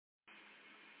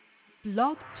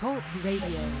Blog Talk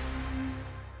Radio.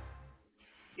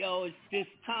 Yo, it's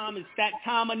that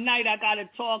time of night. I gotta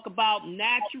talk about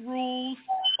Naturals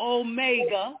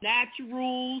Omega.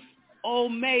 Naturals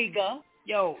Omega.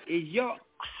 Yo, is your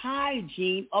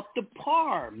hygiene up to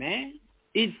par, man?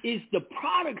 Is the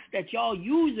products that y'all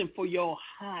using for your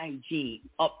hygiene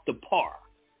up to par?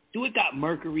 Do it got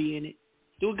mercury in it?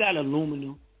 Do it got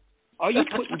aluminum? Are you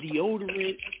putting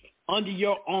deodorant under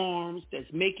your arms that's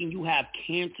making you have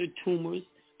cancer tumors?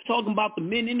 I'm talking about the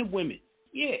men and the women.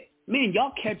 Yeah, men,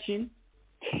 y'all catching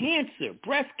cancer,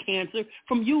 breast cancer,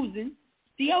 from using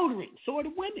deodorant. So are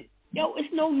the women. Yo,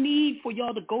 it's no need for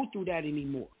y'all to go through that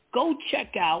anymore. Go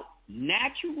check out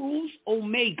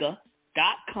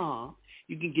naturalsomega.com.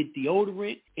 You can get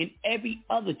deodorant and every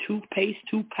other toothpaste,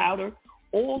 tooth powder,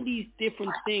 all these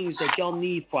different things that y'all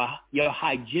need for your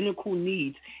hygienical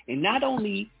needs. And not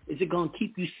only is it going to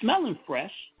keep you smelling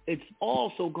fresh, it's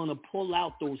also going to pull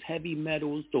out those heavy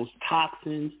metals, those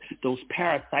toxins, those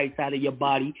parasites out of your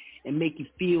body and make you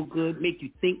feel good, make you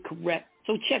think correct.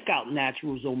 So check out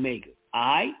Naturals Omega. All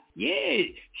right? Yeah,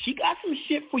 she got some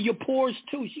shit for your pores,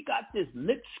 too. She got this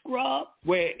lip scrub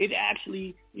where it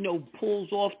actually,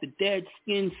 pulls off the dead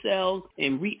skin cells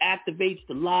and reactivates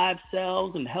the live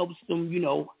cells and helps them,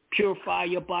 purify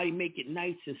your body, make it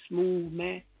nice and smooth,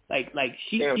 man. Like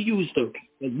she used the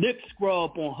lip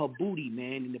scrub on her booty,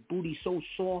 man, and the booty's so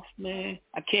soft, man.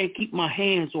 I can't keep my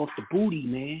hands off the booty,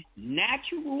 man.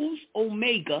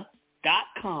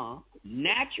 Naturalsomega.com.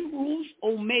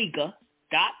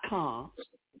 Naturalsomega.com.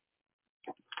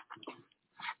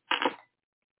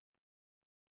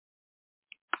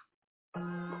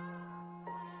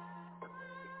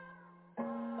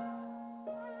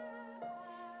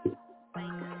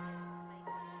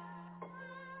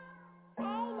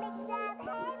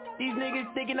 These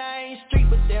niggas thinking I ain't street,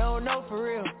 but they don't know for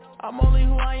real. I'm only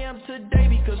who I am today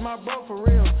because my bro for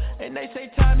real. And they say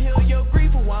time heal your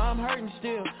grief, but why I'm hurting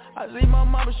still. I see my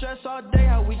mama stress all day,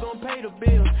 how we gon' pay the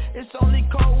bills. It's only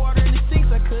cold water in the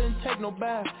sinks, I couldn't take no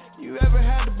bath. You ever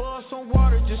had to boil some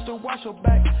water just to wash your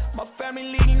back? My family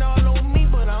leaning all on me,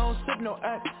 but I don't sip no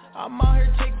act. I'm out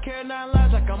here taking care of 9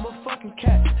 lives like I'm a fucking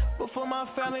cat. But for my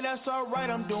family, that's alright,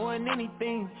 I'm doing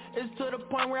anything. It's to the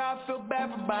point where I feel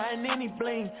bad for buying any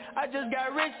bling. I just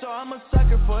got rich, so I'm a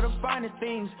sucker for the finer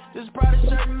things. Just proud of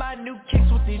shirting my new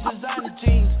kicks with these designer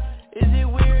jeans. Is it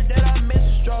weird that I miss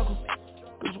the struggle?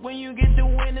 Cause when you get the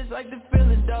win, it's like the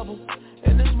feeling double.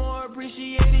 And it's more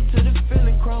appreciated to the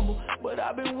feeling crumble. But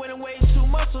I've been winning way too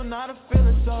much, so now the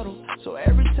feeling subtle. So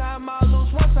every time I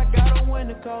lose once, I gotta win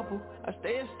a couple. I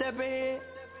stay a step ahead.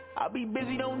 I'll be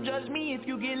busy, don't judge me if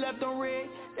you get left on red.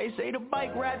 They say the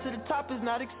bike ride to the top is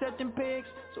not accepting pigs.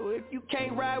 So if you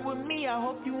can't ride with me, I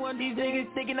hope you want these niggas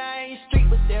thinking I ain't street,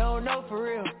 but they don't know for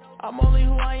real. I'm only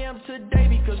who I am today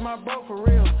because my bro for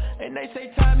real. And they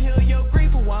say time heal your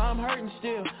grief, but why I'm hurting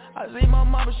still. I see my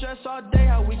mama stress all day,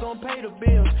 how we gon' pay the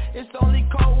bills. It's only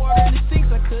cold water in the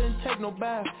sinks, I couldn't take no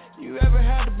bath. You ever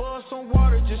had to boil some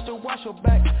water just to wash your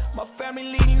back? My family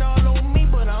leaning all on me,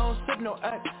 but I don't sip no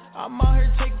act. I'm out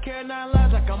here taking care of 9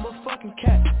 lives like I'm a fucking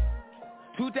cat.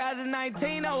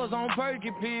 2019, I was on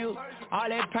Perky pills. All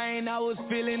that pain I was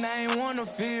feeling, I ain't wanna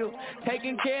feel.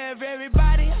 Taking care of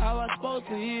everybody, how I supposed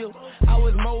to heal. I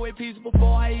was more with peace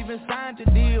before I even signed the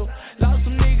deal. Lost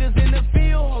some niggas in the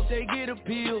field, hope they get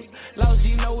appeals. Lost,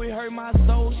 it hurt my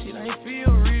soul, shit ain't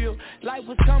feel real. Life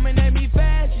was coming at me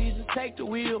fast, Jesus take the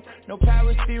wheel. No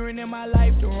power steering in my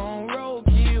life, the wrong road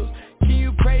kills. Can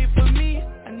you pray for me?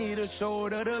 I need a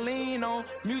shoulder to lean on.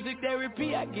 Music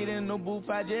therapy, I get in the booth,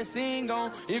 I just sing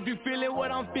on. If you feeling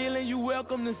what I'm feeling, you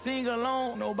welcome to sing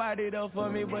along. Nobody there for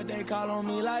me, but they call on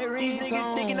me like ringtone. These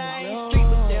niggas thinking I ain't street,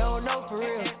 but they don't know for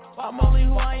real. I'm only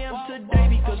who I am today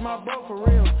because my bro for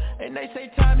real. And they say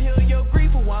time heal your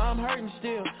grief, but why I'm hurting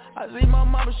still. I see my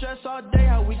mama stress all day,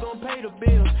 how we gon' pay the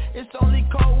bills. It's only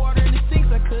cold water in the sinks,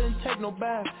 I couldn't take no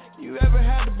bath. You ever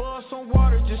had to boil some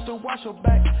water just to wash your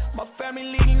back? My family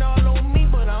leaning all on me,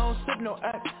 but I don't sip no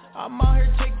act. I'm out here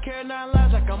taking care of 9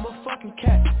 lives like I'm a fucking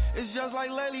cat. It's just like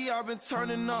lately I've been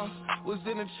turning off. Was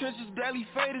in the trenches, barely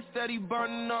faded, steady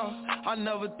burning off. I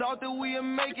never thought that we'd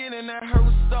make it and that hurt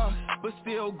was stuff. But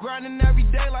still grinding every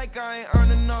day like I ain't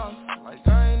earning enough. Like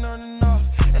I ain't earning enough.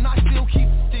 And I still keep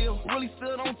it still. Really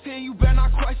stood on 10, you better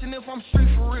not question if I'm street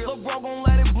for real. Lil' bro gon'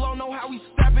 let it blow, know how we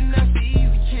steppin', that's the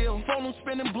easy kill. Phone them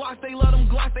spinning blocks, they love them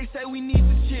glocks, they say we need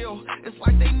to chill. It's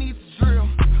like they need to drill.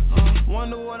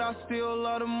 Wonder what I still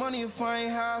love the money if I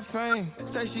ain't high fame.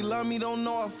 Say she love me, don't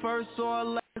know her first or her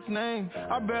last name.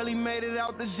 I barely made it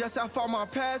out, that's just how far my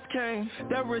past came.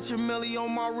 That Richard Millie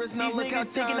on my wrist, now look how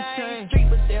times change. These niggas thinking I ain't street,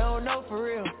 but they don't know for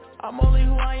real. I'm only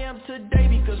who I am today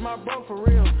because my bro for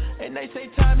real. And they say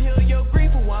time heal your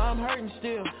grief for why I'm hurting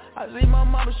still. I see my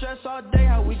mama stress all day,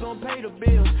 how we gon' pay the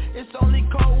bills? It's only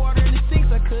cold water in the sinks,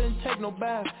 I couldn't take no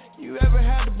bath. You ever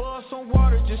had to boil some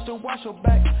water just to wash your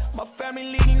back? My family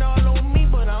leaning all on me,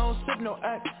 but I don't sip no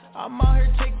act. I'm out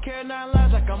here taking care of 9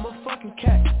 lives like I'm a fucking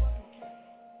cat.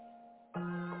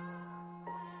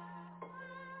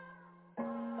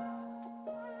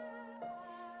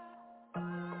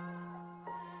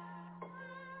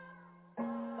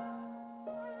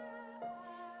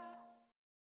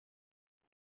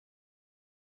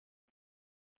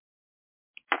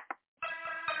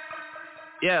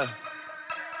 Yeah.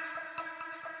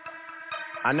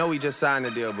 I know we just signed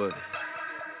the deal, but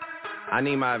I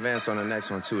need my advance on the next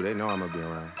one too. They know I'm gonna be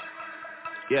around.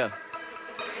 Yeah.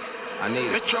 I need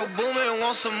it. Metro booming,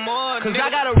 want some more. Cause I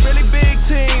got a really big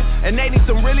team, and they need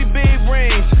some really big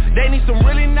rings. They need some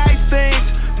really nice things.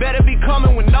 Better be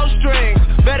coming with no strings.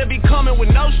 Better be coming with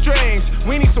no strings.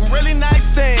 We need some really nice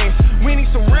things. We need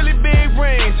some really big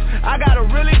rings. I got a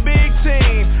really big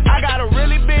team. I got a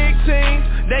really big team.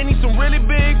 They need some really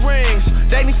big rings.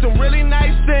 They need some really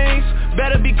nice things.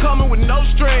 Better be coming with no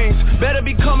strings. Better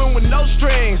be coming with no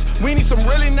strings. We need some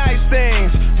really nice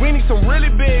things. We need some really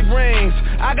big rings.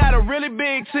 I got a really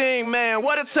big team, man.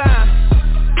 What a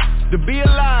time to be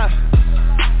alive.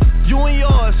 You and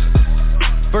yours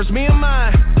versus me and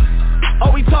mine.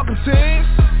 Are we talking teams?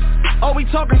 Are we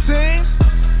talking teams?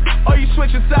 Are you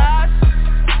switching sides?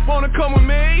 Wanna come with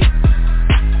me?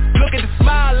 Look at the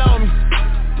smile on me.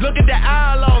 Look at the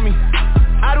aisle on me.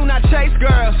 I do not chase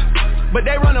girls, but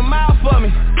they run a mile for me.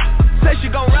 Say she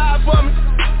gon' ride for me.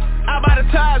 I buy the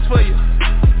tires for you.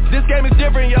 This game is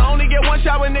different. You only get one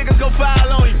shot when niggas go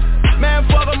foul on you. Man,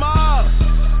 fuck them all.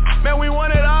 Man, we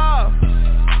want it all.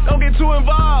 Don't get too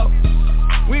involved.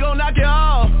 We gon' knock it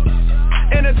off.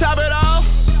 And to top it off,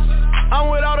 I'm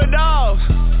with all the dogs.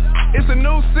 It's a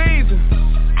new season,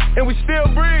 and we still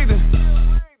breathing.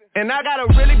 And I got a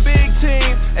really big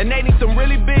team, and they need some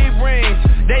really big rings.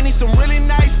 They need some really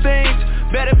nice things.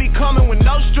 Better be coming with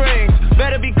no strings.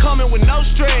 Better be coming with no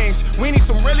strings. We need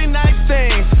some really nice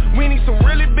things. We need some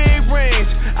really big rings.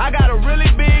 I got a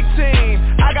really big team.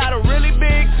 I got a really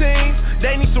big team.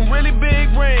 They need some really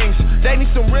big rings. They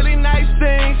need some really nice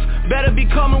things. Better be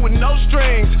coming with no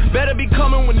strings. Better be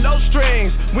coming with no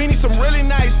strings. We need some really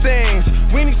nice things.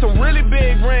 We need some really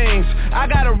big rings. I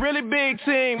got a really big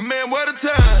team. Man, what a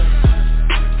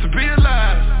time to be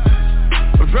alive.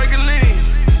 I'm drinking lean.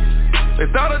 They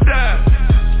thought I'd die.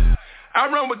 I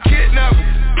run with kidnappers.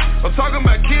 I'm talking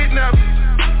about kidnappers.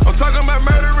 I'm talking about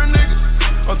murdering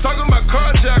niggas. I'm talking about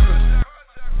carjackers.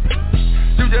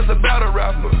 You just a battle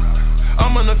rapper.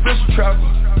 I'm an official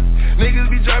trapper. Niggas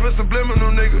be driving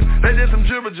subliminal niggas. They just some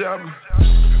jibber jabber.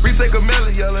 We take a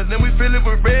melon yellow, then we fill it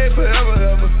with red forever,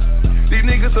 ever. These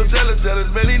niggas so jealous.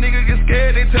 Man, these niggas get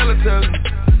scared, they tell it.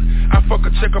 I fuck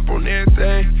a check up on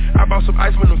everything. I bought some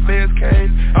ice when the feds came.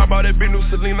 I bought that big new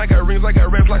Celine. I got rings, I got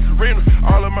rings like Serena.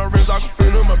 All of my rings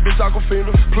Aquafina, my bitch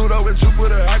Aquafina. Pluto and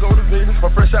Jupiter, I go to Venus.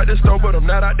 I'm fresh out the stove, but I'm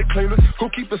not out the cleaner. Who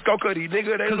keep a scope of these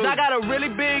niggas, they Cause lose. I got a really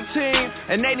big team,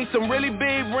 and they need some really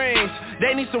big rings.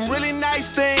 They need some really nice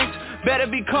things. Better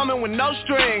be coming with no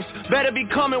strings. Better be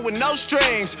coming with no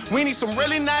strings. We need some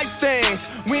really nice things.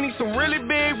 We need some really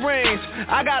big rings.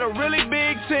 I got a really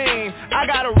big team. I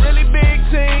got a really big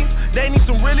team. They need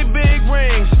some really big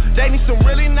rings. They need some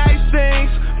really nice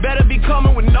things. Better be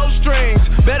coming with no strings.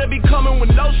 Better be coming with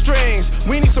no strings.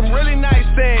 We need some really nice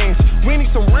things. We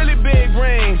need some really big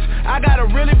rings. I got a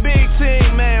really big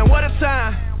team, man. What a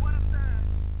time.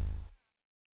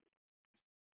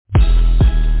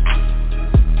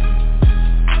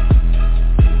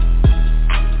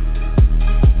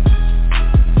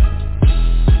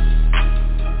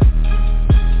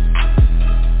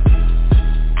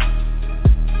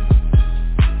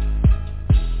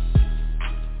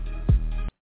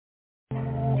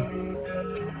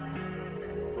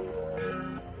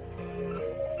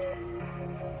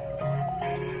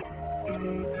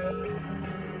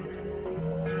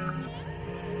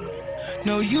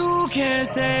 No, you can't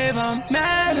save, I'm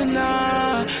mad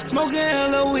enough. Smoking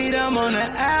hella weed, I'm on the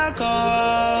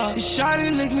alcohol. The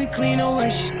shawty licked me clean when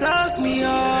she sucked me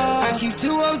off. I keep 2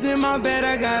 O's in my bed,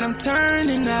 I got them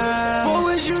turning up. What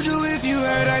would you do if you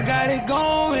heard I got it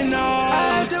going on?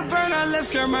 I had to burn, I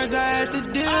left cameras, I had to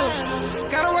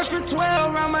deal. Gotta watch for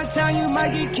 12, around my town you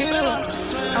might get killed.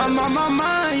 I'm on my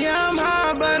mind, yeah, I'm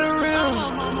high by the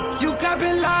rim. You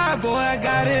copping live, boy, I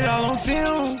got it all on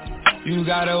film. You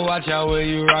gotta watch out where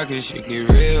you rock it, shit get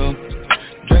real.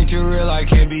 Drink too real, I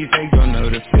can't be fake, don't know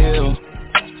the feel.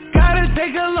 Gotta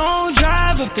take a long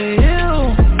drive up the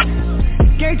hill.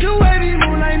 Cake too wavy,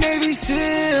 moonlight Navy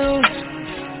SEALs.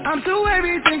 I'm too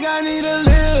wavy, think I need to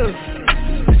live.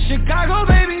 Chicago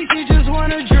baby, she just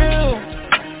wanna drill.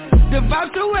 The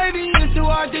vibe too wavy, it's too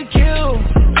hard to kill.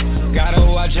 Gotta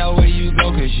watch out where you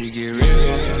go, cause she get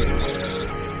real.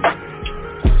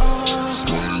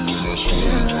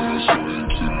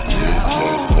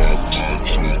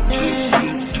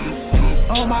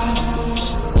 Oh my.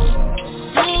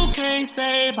 You can't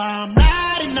say I'm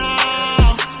mad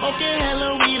enough. Okay,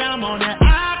 hella weed, I'm on that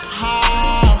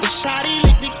alcohol. The shawty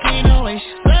licked it clean away,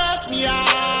 she sucked me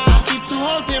off. Keep two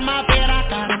hoes in my bed, I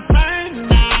got them burning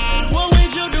out. What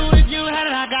would you do if you had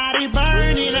it? I got it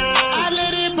burning out. I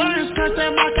let it burn, cause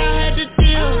that mark I had to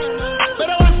deal.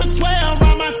 Better watch for 12,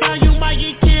 around my time you might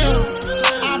get killed.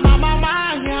 I'm on my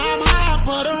mind, yeah, I'm high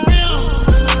for the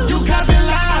real. You got me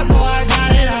live, boy, I got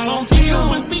it all on film.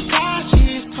 Must be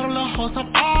cautious, told the host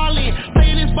I'm all in.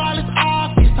 Play this ball is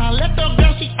office, I left the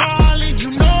girl, she calling. You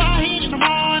know I hit in the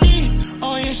morning,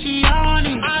 oh yeah, she on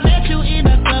it. I met you in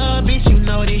the club, bitch, you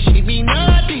know this shit be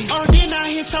nothing. Oh, then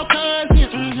I hit your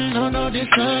cousin, no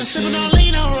discussion. Sippin' on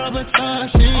lean, no rubber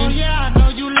tussin'. Oh yeah, I know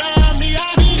you love me,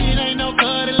 I need it, ain't no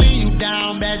cuddling. You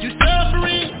down bad, you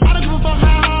suffering. I don't give a fuck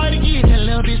how hard it get, that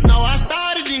little bitch know I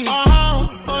started it.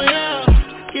 Oh yeah,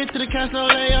 get to the castle,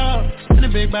 lay up, in the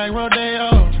big bag rodeo.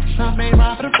 Shop made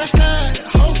right for the fresh cut,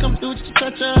 hoes come through just to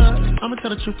touch up. I'ma tell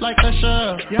the truth like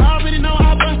Usher, you already know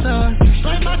I bust her. You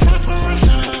straight my trap for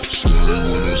Russia.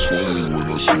 When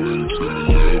I swing to the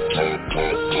left, pop,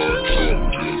 pop, pop,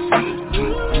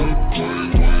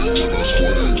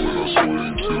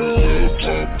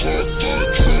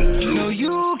 no,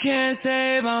 you can't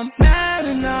save, I'm mad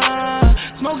enough.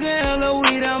 Smoking hella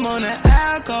weed, I'm on the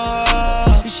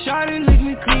alcohol. The shawty licked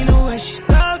me clean away, she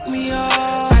sucked me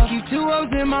off. I keep two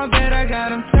O's in my bed, I got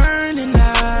them turning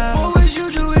out. What would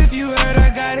you do if you heard I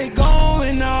got it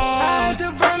going on? I had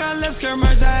to burn, I left her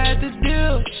merch, I had to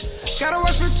deal. Gotta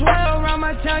watch for 12, around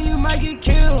my town you might get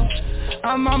killed.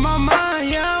 I'm on my mind,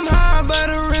 yeah, I'm high by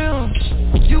the rim.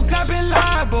 You copping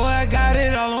live, boy, I got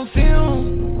it all on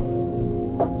film.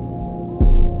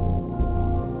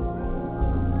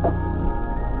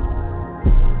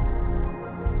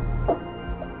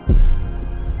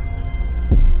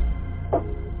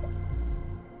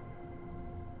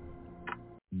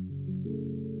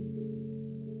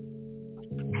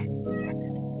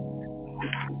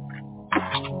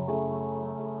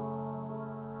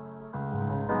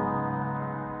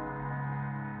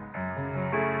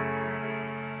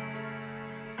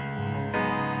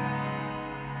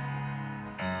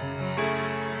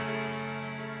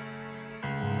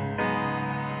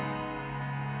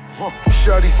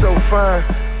 Shawty so fine,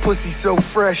 pussy so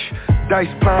fresh.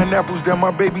 Diced pineapples that my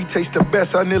baby taste the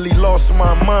best. I nearly lost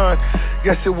my mind,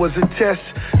 guess it was a test.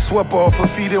 Swept off her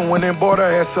feet and went and bought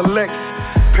her at Select.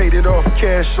 Paid it off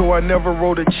cash, so I never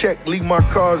wrote a check. Leave my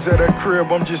cars at her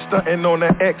crib, I'm just stunting on the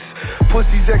X.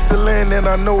 Pussy's excellent and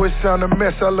I know it sound a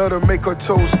mess. I let her make her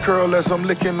toes curl as I'm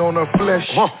licking on her flesh.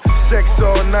 Sex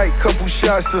all night, couple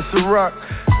shots to Ciroc.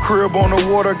 Crib on the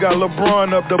water, got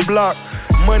LeBron up the block.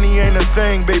 Money ain't a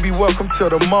thing, baby, welcome to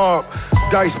the mob.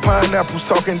 Diced pineapples,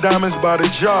 talking diamonds by the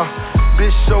jar.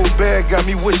 Bitch so bad, got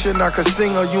me wishing I could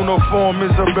sing a uniform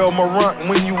Isabel Marant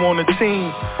when you on a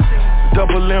team.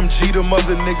 Double MG, them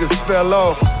other niggas fell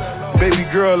off. Baby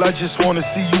girl, I just wanna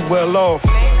see you well off.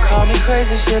 Call me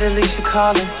crazy, shit, at least you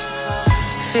callin'.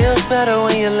 Feels better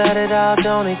when you let it out,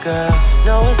 don't it, girl?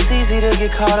 Know it's easy to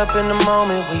get caught up in the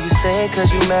moment when you say it cause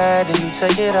you mad and you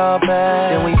take it all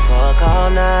back. Then we fuck all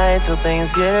night till things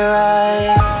get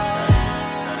right.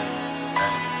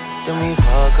 Then we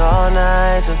fuck all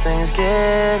night till things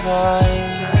get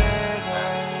right.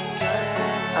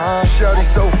 Shawty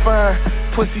so fine,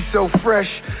 pussy so fresh.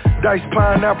 Diced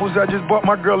pineapples, I just bought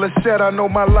my girl a set. I know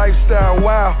my lifestyle,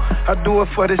 wow. I do it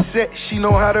for the set. She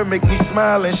know how to make me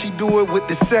smile and she do it with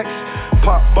the sex.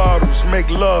 Pop bottles, make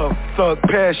love, thug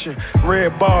passion.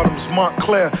 Red bottoms,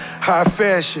 Montclair, high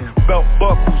fashion. Belt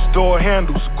buckles, door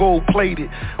handles, gold plated.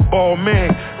 Ball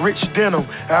man, rich denim,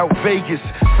 out Vegas.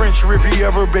 French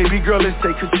Riviera, baby girl, let's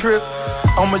take a trip.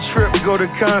 On a trip, go to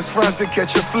Cannes, France to catch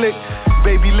a flick.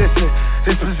 Baby, listen,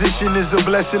 this position is a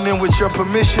blessing, and with your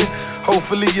permission,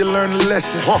 hopefully you learn a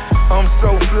lesson. I'm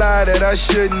so fly that I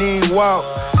shouldn't even walk.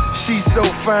 She's so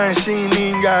fine, she ain't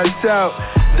even got a tout.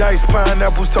 Diced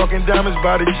pineapples, talking diamonds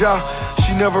by the jar.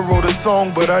 She never wrote a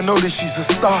song, but I know that she's a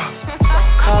star.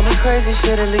 Call me crazy,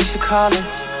 shit, at least you callin'.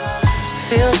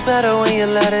 Feels better when you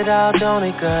let it out, don't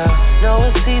it, girl? Know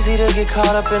it's easy to get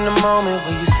caught up in the moment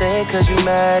when you say it cause you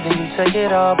mad and you take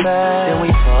it all back. Then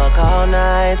we fuck all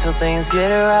night till things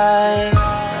get right.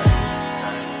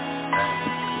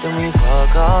 Then we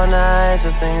fuck all night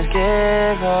till things get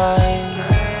right.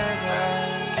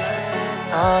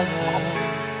 Oh yeah.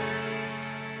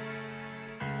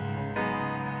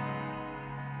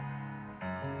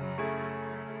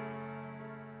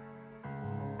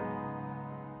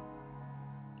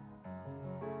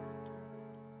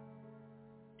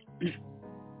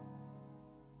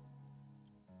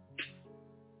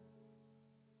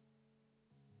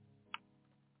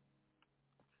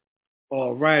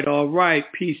 All right.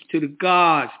 Peace to the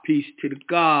gods. Peace to the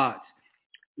gods.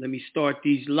 Let me start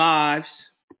these lives.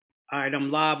 All right,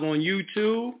 I'm live on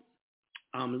YouTube.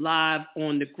 I'm live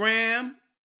on the gram.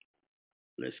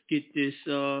 Let's get this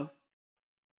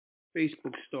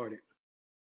Facebook started.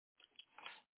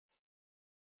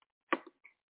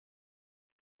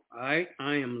 All right,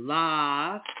 I am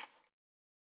live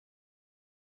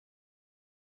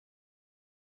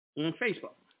on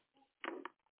Facebook.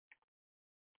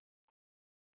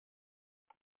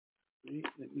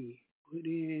 Let me put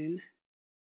in.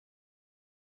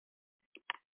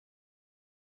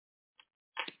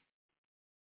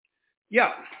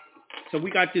 Yeah, so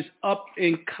we got this up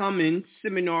and coming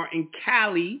seminar in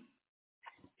Cali.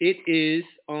 It is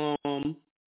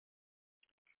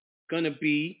gonna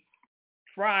be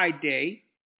Friday,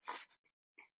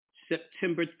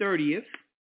 September 30th,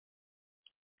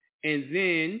 and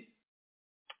then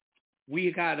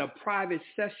we got a private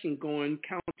session going,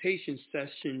 consultation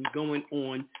session going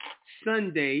on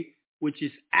Sunday, which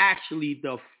is actually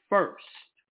the 1st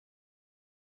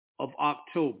of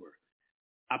October.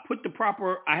 I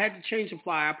had to change the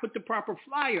flyer. I put the proper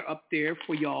flyer up there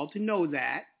for y'all to know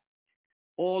that,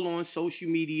 all on social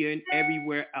media and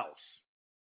everywhere else.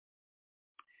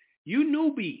 You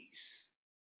newbies,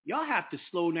 y'all have to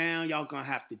slow down. Y'all gonna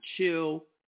have to chill.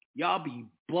 Y'all be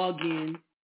bugging.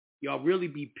 Y'all really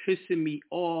be pissing me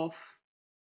off.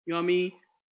 You know what I mean?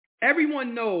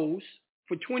 Everyone knows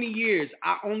for 20 years,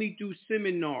 I only do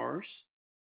seminars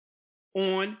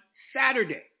on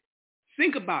Saturday.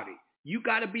 Think about it. You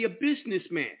got to be a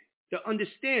businessman to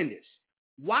understand this.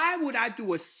 Why would I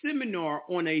do a seminar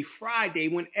on a Friday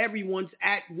when everyone's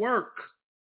at work?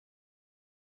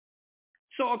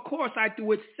 So, of course, I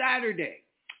do it Saturday.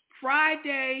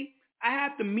 Friday, I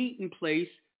have the meeting place.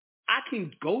 I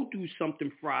can go do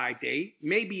something Friday,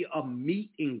 maybe a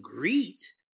meet and greet,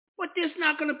 but there's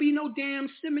not going to be no damn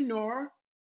seminar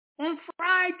on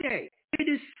Friday. It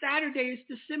is Saturday, it's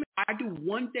the seminar. I do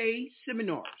one-day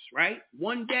seminars, right?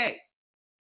 One day.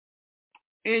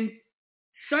 And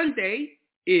Sunday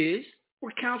is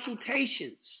for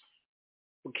consultations.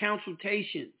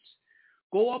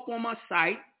 Go up on my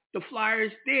site. The flyer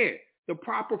is there. The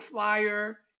proper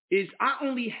flyer is, I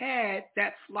only had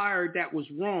that flyer that was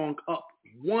wrong up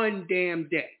one damn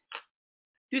day.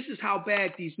 This is how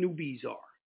bad these newbies are.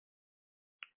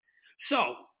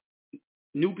 So,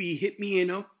 newbie hit me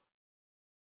in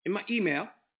my email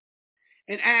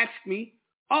and asked me,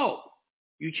 oh,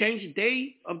 you changed the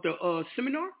day of the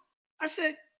seminar? I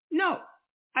said, no,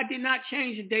 I did not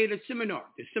change the day of the seminar.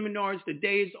 The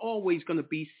day is always going to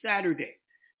be Saturday.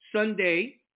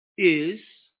 Sunday is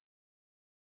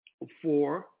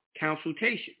for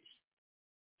consultations.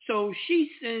 So she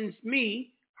sends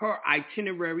me her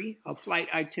itinerary, her flight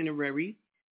itinerary,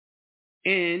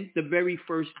 and the very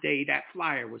first day that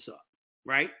flyer was up,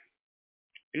 right?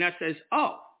 And I says,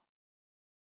 oh,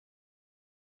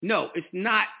 no, it's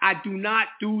not. I do not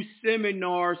do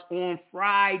seminars on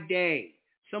Friday.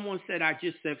 Someone said I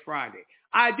just said Friday.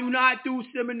 I do not do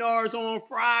seminars on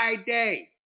Friday.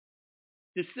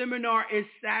 The seminar is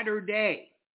Saturday.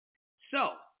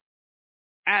 So,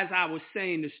 as I was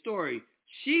saying the story,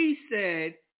 she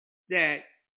said that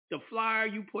the flyer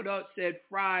you put up said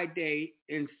Friday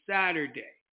and Saturday.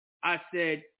 I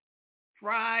said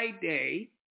Friday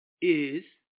is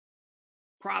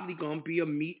probably going to be a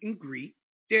meet and greet.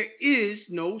 There is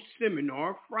no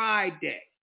seminar Friday.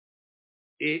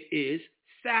 It is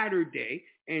Saturday,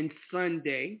 and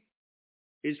Sunday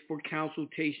is for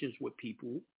consultations with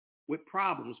people with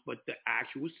problems, but the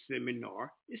actual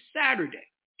seminar is Saturday.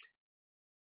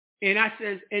 And I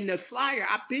says, in the flyer,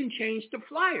 I've been changed the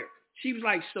flyer. She was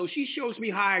like, so she shows me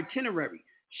her itinerary.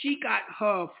 She got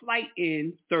her flight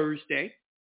in Thursday.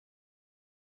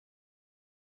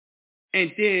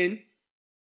 And then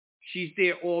she's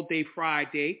there all day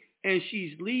Friday. And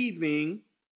she's leaving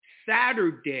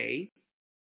Saturday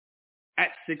at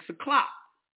 6 o'clock.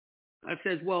 I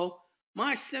says, well,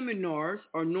 my seminars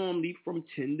are normally from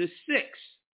 10 to 6.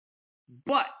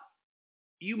 But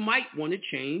you might want to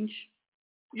change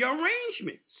your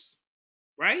arrangements,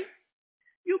 right?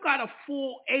 You got a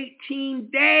full 18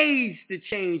 days to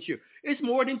change your. It's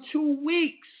more than 2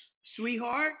 weeks,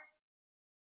 sweetheart.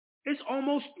 It's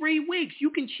almost 3 weeks.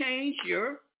 You can change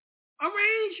your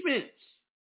arrangements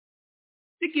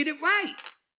to get it right.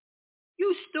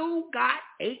 You still got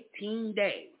 18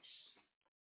 days.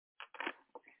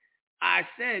 I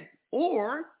said,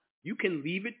 or you can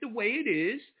leave it the way it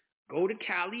is, go to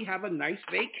Cali, have a nice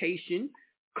vacation,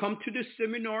 come to the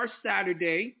seminar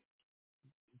Saturday.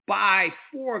 By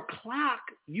 4 o'clock,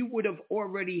 you would have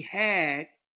already had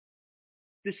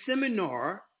the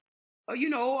seminar.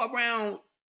 Around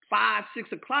 5,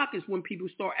 6 o'clock is when people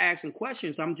start asking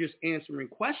questions. I'm just answering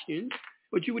questions,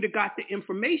 but you would have got the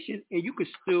information and you could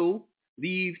still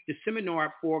leave the seminar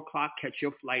at 4 o'clock, catch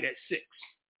your flight at 6.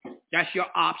 That's your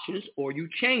options, or you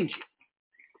change it.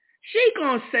 She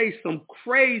gonna say some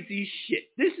crazy shit.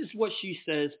 This is what she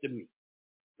says to me,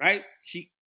 right?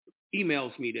 She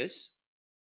emails me this.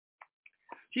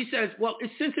 She says, well,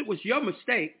 since it was your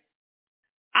mistake,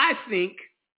 I think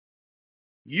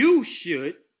you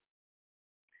should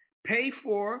pay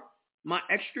for my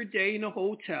extra day in the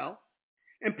hotel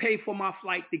and pay for my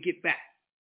flight to get back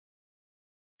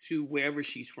to wherever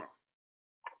she's from.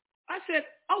 I said,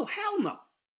 oh, hell no.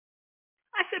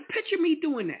 I said, picture me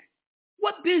doing that.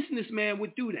 What businessman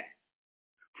would do that?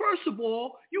 First of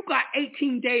all, you got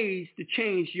 18 days to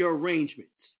change your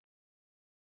arrangements.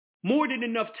 More than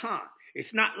enough time.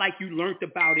 It's not like you learned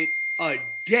about it a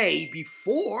day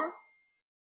before.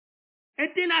 And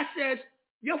then I says,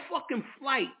 your fucking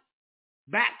flight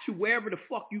back to wherever the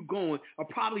fuck you going will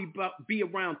probably be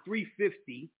around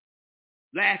 $350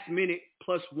 last minute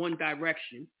plus one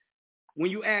direction. When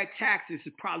you add taxes,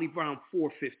 it's probably around $415.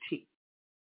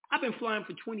 I've been flying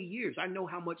for 20 years. I know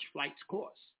how much flights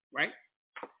cost, right?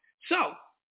 So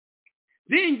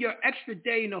then your extra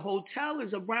day in the hotel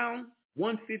is around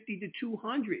 $150 to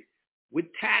 $200. With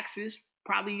taxes,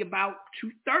 probably about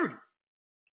 $230.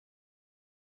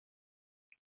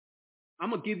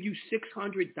 I'm going to give you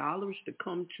 $600 to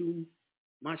come to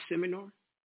my seminar.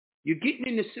 You're getting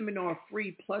in the seminar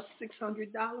free plus $600?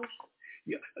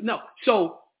 No.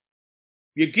 So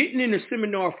you're getting in the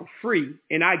seminar for free,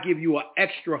 and I give you an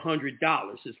extra $100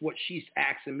 is what she's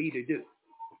asking me to do.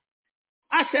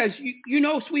 I says,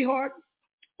 sweetheart,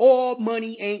 all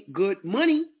money ain't good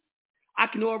money. I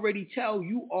can already tell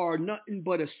you are nothing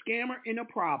but a scammer and a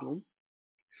problem.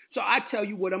 So I tell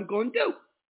you what I'm going to do.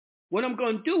 What I'm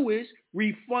going to do is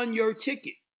refund your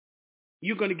ticket.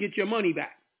 You're going to get your money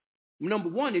back. Number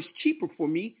one, it's cheaper for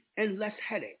me and less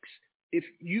headaches if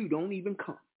you don't even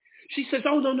come. She says,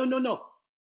 oh, no.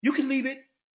 You can leave it.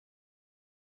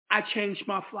 I changed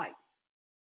my flight.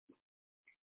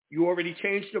 You already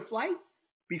changed the flight?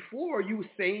 Before you were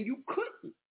saying you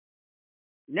couldn't.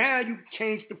 Now you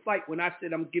changed the flight when I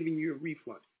said I'm giving you a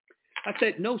refund. I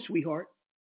said, no, sweetheart.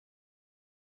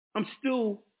 I'm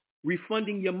still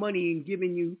refunding your money and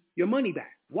giving you your money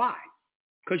back. Why?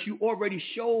 Because you already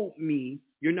showed me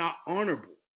you're not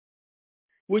honorable.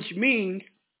 Which means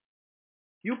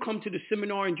you come to the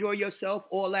seminar, enjoy yourself,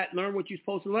 all that, learn what you're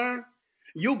supposed to learn.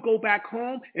 You'll go back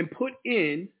home and put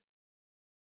in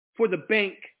for the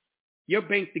bank, your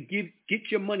bank to get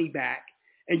your money back.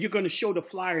 And you're going to show the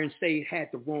flyer and say it had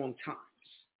the wrong times.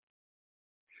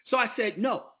 So I said,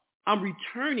 no, I'm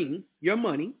returning your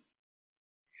money.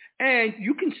 And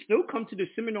you can still come to the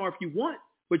seminar if you want,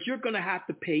 but you're going to have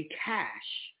to pay cash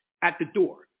at the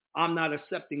door. I'm not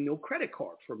accepting no credit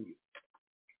card from you.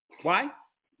 Why?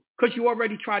 Because you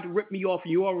already tried to rip me off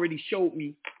and you already showed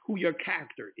me who your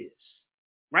character is.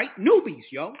 Right? Newbies,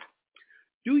 yo.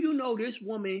 Do you know this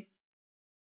woman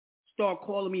started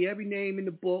calling me every name in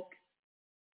the book?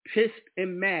 Pissed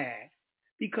and mad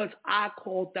because I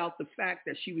called out the fact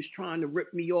that she was trying to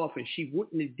rip me off and she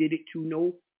wouldn't have did it to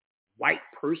no white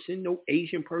person, no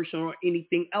Asian person or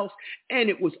anything else. And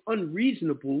it was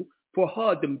unreasonable for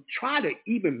her to try to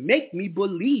even make me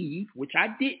believe, which I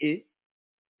didn't,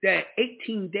 that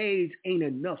 18 days ain't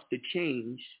enough to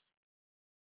change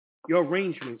your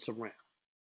arrangements around.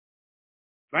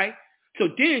 Right? So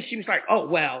then she was like, oh,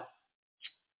 well,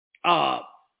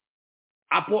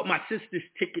 I bought my sister's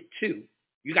ticket too.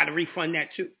 You got to refund that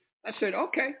too. I said,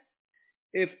 okay.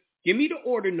 Give me the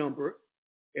order number,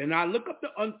 and I look up the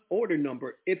order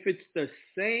number. If it's the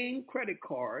same credit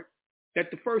card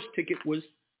that the first ticket was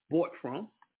bought from,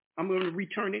 I'm going to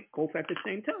return it both at the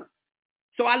same time.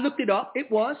 So I looked it up.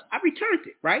 It was. I returned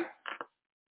it, right?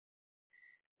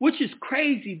 Which is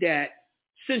crazy that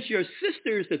since your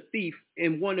sister is a thief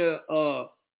and want to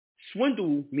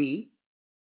swindle me,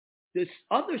 this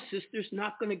other sister's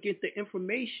not going to get the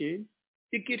information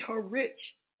to get her rich,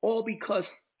 all because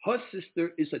her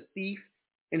sister is a thief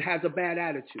and has a bad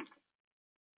attitude.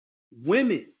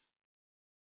 Women,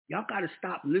 y'all got to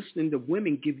stop listening to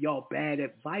women give y'all bad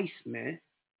advice, man.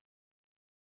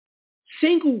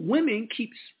 Single women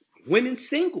keeps women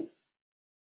single.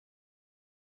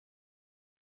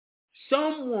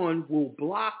 Someone will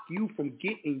block you from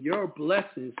getting your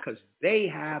blessings because they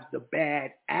have the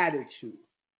bad attitude.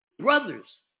 Brothers,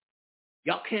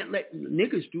 y'all can't let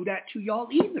niggas do that to y'all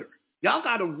either. Y'all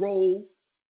got to roll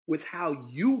with how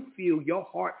you feel, your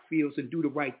heart feels, and do the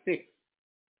right thing.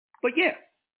 But yeah,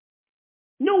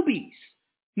 newbies.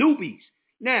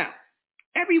 Now,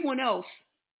 everyone else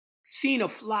seen a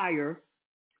flyer,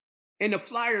 and the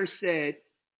flyer said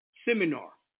seminar.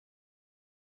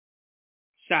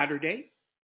 Saturday,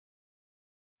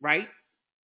 right?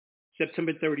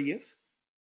 September 30th.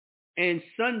 And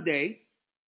Sunday,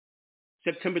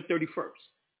 September 31st.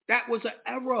 That was an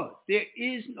error. There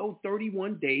is no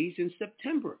 31 days in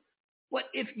September. But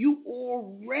if you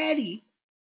already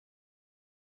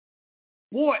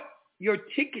bought your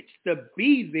tickets to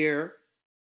be there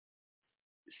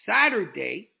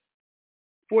Saturday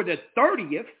for the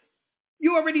 30th,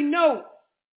 you already know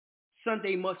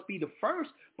Sunday must be the first.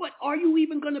 But are you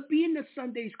even going to be in the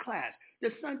Sunday's class?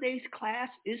 The Sunday's class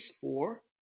is for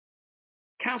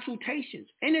consultations,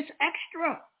 and it's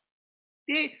extra.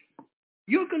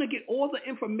 You're going to get all the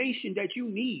information that you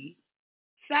need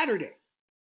Saturday.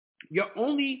 Your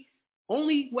only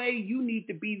way you need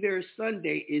to be there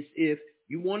Sunday is if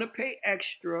you want to pay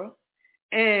extra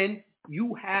and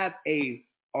you have a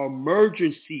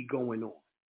emergency going on.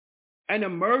 An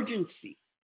emergency.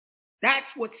 That's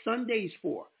what Sunday's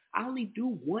for. I only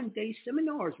do one-day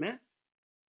seminars, man.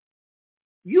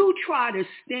 You try to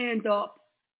stand up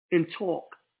and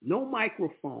talk, no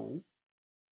microphone,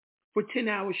 for 10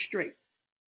 hours straight.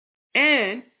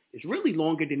 And it's really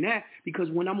longer than that because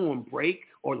when I'm on break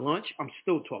or lunch, I'm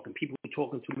still talking. People are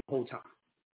talking to me the whole time,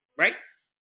 right?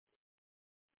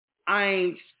 I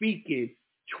ain't speaking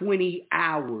 20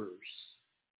 hours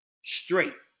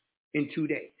straight in 2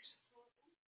 days.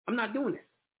 I'm not doing it.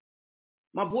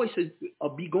 My voice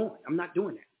will be gone. I'm not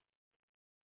doing that.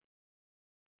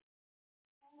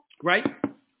 Right?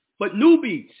 But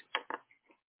newbies,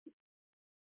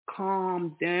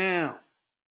 calm down.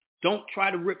 Don't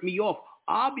try to rip me off.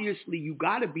 Obviously, you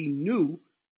got to be new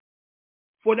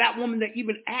for that woman that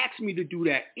even asked me to do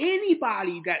that.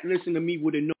 Anybody that listened to me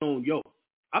would have known, yo,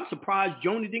 I'm surprised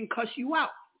Jonah didn't cuss you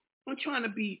out. I'm trying to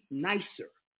be nicer.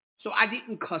 So I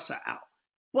didn't cuss her out.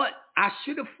 But I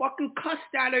should have fucking cussed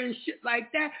at her and shit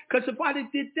like that. Because if I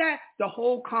did that, the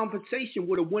whole conversation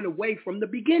would have went away from the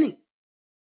beginning.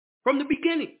 From the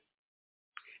beginning.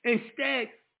 Instead,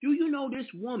 do you know this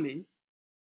woman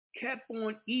kept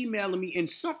on emailing me, and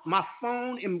my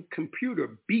phone and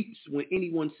computer beeps when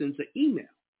anyone sends an email.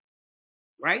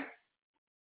 Right?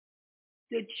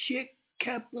 The chick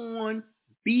kept on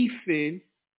beefing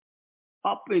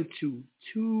up into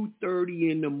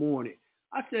 2:30 in the morning.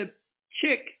 I said,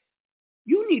 chick,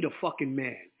 you need a fucking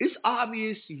man. It's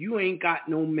obvious you ain't got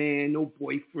no man, no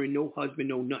boyfriend, no husband,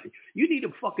 no nothing. You need a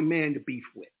fucking man to beef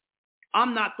with.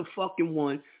 I'm not the fucking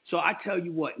one. So I tell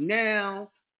you what, now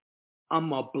I'm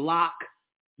going to block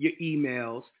your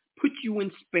emails, put you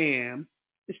in spam,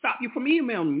 and stop you from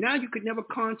emailing me. Now you could never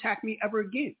contact me ever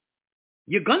again.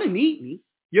 You're going to need me.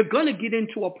 You're going to get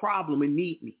into a problem and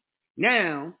need me.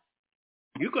 Now,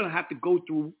 you're going to have to go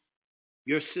through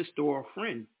your sister or a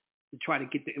friend to try to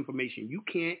get the information. You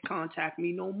can't contact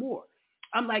me no more.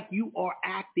 I'm like, you are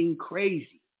acting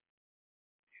crazy.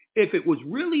 If it was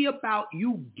really about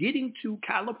you getting to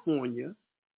California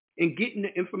and getting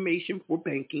the information for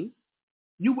banking,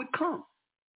 you would come.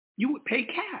 You would pay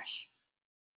cash.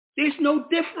 There's no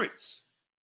difference.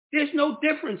 There's no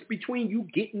difference between you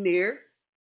getting there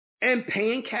and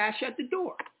paying cash at the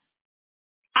door.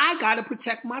 I got to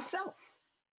protect myself.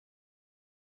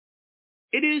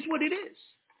 It is what it is.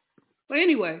 But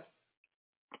anyway,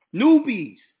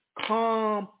 newbies,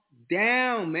 calm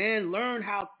down, man. Learn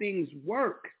how things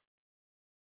work.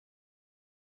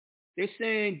 They're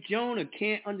saying, Jonah,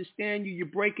 can't understand you. You're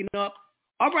breaking up.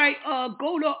 All right,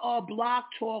 go to Blog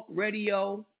Talk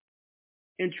Radio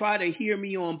and try to hear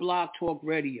me on Blog Talk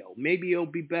Radio. Maybe it'll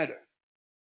be better.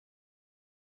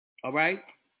 All right?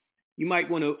 You might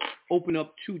want to open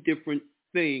up two different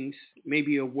things.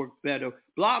 Maybe it'll work better.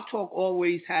 Blog Talk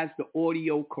always has the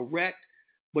audio correct,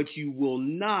 but you will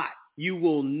not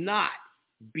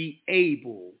be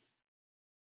able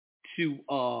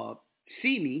to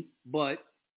see me. But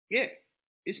yeah,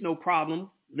 it's no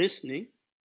problem listening.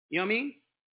 You know what I mean?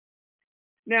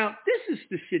 Now, this is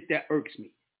the shit that irks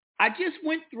me. I just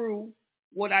went through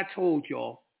what I told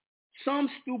y'all. Some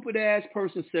stupid ass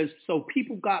person says, so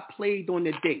people got played on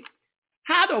the date.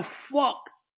 How the fuck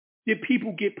did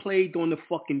people get played on the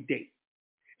fucking date?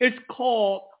 It's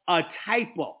called a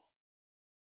typo.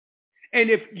 And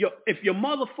if your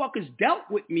motherfuckers dealt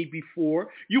with me before,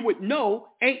 you would know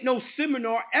ain't no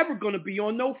seminar ever going to be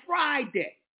on no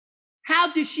Friday.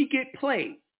 How did she get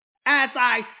played? As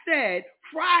I said,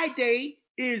 Friday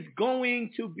is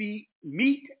going to be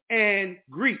meet and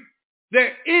greet.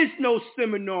 There is no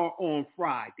seminar on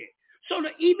Friday. So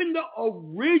even the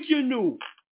original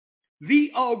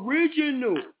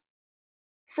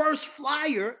first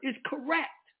flyer is correct.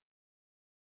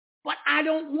 But I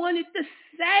don't want it to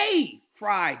say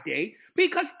Friday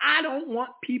because I don't want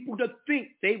people to think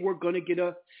they were going to get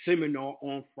a seminar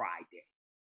on Friday.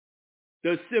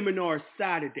 The seminar is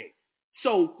Saturday.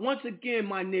 So once again,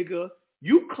 my nigga,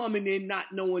 you coming in not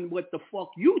knowing what the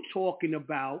fuck you talking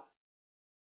about,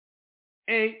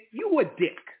 and you a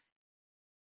dick.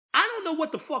 I don't know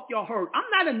what the fuck y'all heard. I'm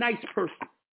not a nice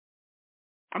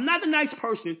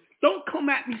person. Don't come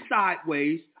at me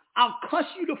sideways. I'll cuss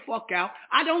you the fuck out.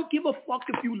 I don't give a fuck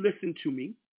if you listen to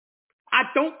me. I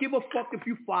don't give a fuck if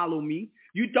you follow me.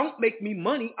 You don't make me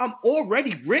money. I'm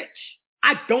already rich.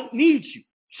 I don't need you.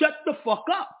 Shut the fuck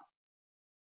up.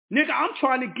 Nigga, I'm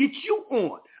trying to get you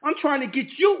on. I'm trying to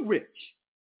get you rich.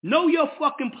 Know your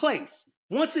fucking place.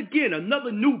 Once again,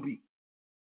 another newbie.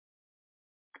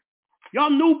 Y'all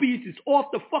newbies is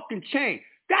off the fucking chain.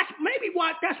 That's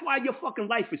why your fucking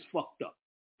life is fucked up.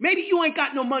 Maybe you ain't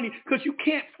got no money because you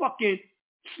can't fucking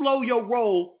slow your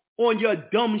roll on your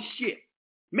dumb shit.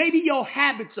 Maybe your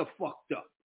habits are fucked up.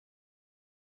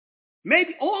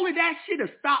 Maybe all of that shit will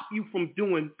stop you from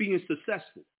being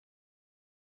successful.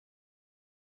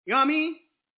 You know what I mean?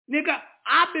 Nigga,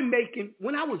 I've been making,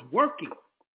 when I was working,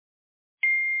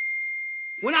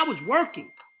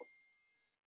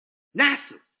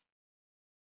 NASA,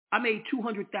 I made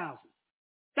 $200,000.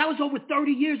 That was over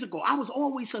 30 years ago. I was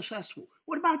always successful.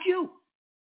 What about you?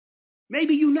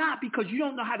 Maybe you not because you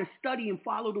don't know how to study and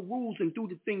follow the rules and do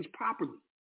the things properly.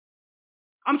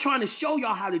 I'm trying to show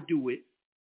y'all how to do it,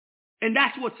 and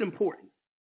that's what's important.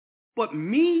 But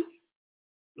me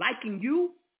liking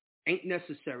you ain't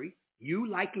necessary. You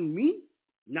liking me,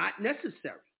 not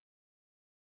necessary.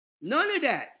 None of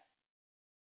that.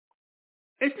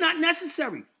 It's not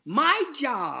necessary. My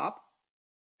job,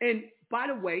 and by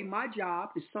the way, my job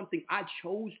is something I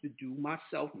chose to do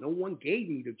myself. No one gave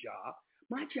me the job.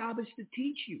 My job is to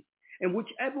teach you. And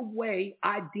whichever way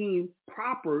I deem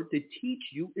proper to teach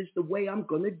you is the way I'm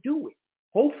going to do it.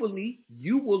 Hopefully,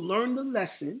 you will learn the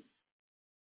lesson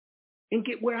and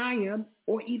get where I am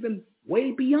or even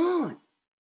way beyond.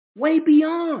 Way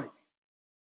beyond.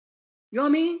 You know what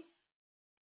I mean?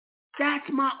 That's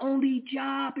my only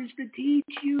job is to teach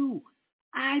you.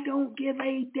 I don't give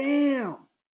a damn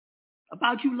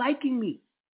about you liking me.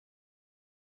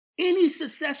 Any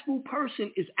successful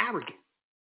person is arrogant.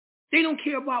 They don't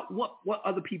care about what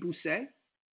other people say.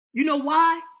 You know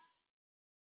why?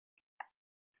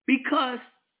 Because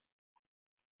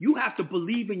you have to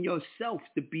believe in yourself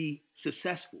to be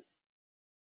successful.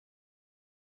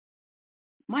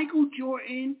 Michael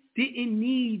Jordan didn't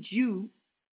need you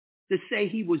to say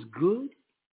he was good.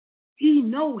 He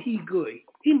know he good.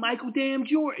 He Michael damn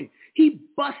Jordan. He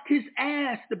bust his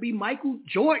ass to be Michael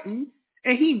Jordan,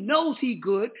 and he knows he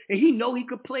good, and he know he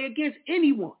could play against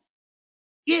anyone.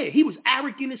 Yeah, he was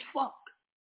arrogant as fuck.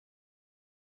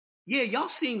 Yeah, y'all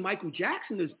seen Michael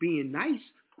Jackson as being nice.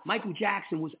 Michael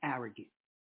Jackson was arrogant.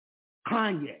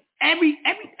 Kanye.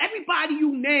 Everybody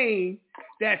you name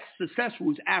that's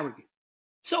successful is arrogant.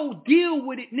 So deal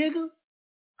with it, nigga.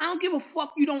 I don't give a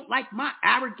fuck you don't like my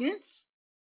arrogance.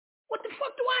 What the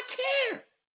fuck do I care?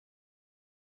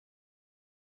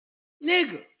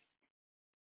 Nigga,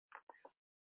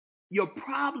 you're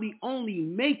probably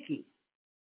only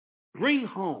bring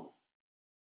home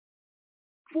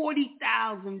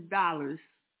 $40,000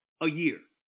 a year.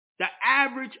 The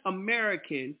average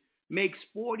American makes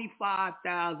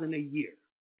 $45,000 a year.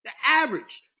 The average.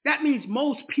 That means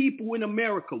most people in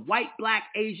America, white, black,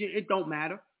 Asian, it don't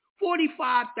matter,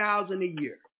 $45,000 a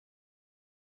year.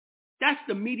 That's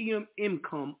the median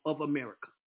income of America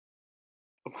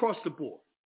across the board.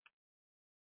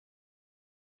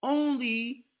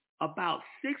 Only about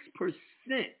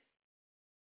 6%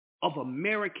 of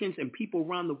Americans and people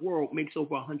around the world makes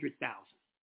over 100,000.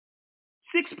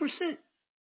 6%.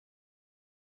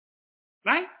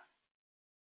 Right?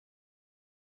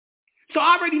 So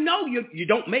I already know you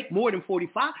don't make more than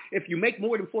 45. If you make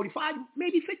more than 45,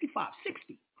 maybe 55,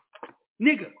 60.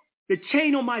 Nigga, the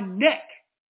chain on my neck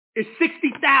is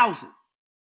 60,000.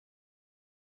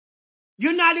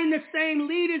 You're not in the same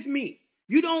league as me.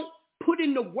 You don't put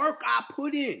in the work I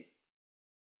put in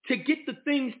to get the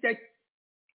things that,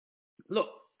 look,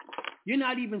 you're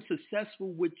not even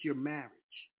successful with your marriage,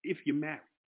 if you're married.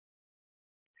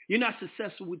 You're not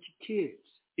successful with your kids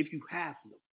if you have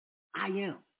them. I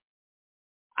am.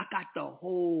 I got the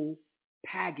whole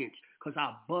package because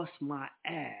I bust my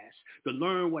ass to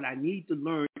learn what I need to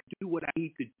learn, to do what I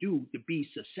need to do to be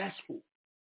successful.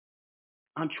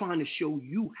 I'm trying to show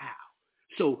you how.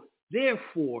 So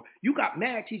therefore, you got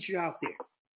mad teachers out there.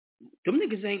 Them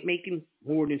niggas ain't making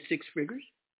more than 6 figures.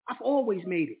 I've always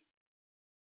made it.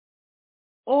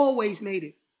 Always made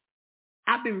it.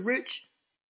 I've been rich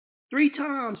 3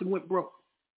 times and went broke.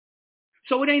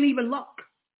 So it ain't even luck.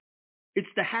 It's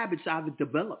the habits I've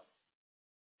developed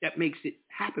that makes it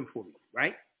happen for me,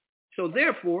 right? So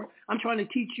therefore, I'm trying to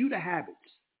teach you the habits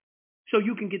so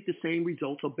you can get the same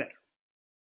results or better.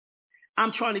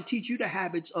 I'm trying to teach you the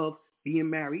habits of being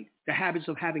married, the habits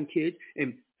of having kids,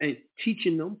 and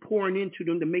teaching them, pouring into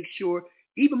them to make sure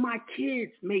even my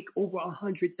kids make over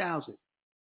 100,000.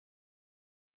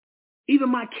 Even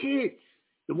my kids,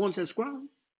 the ones that's grown,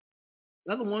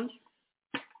 the other ones,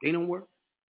 they don't work.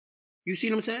 You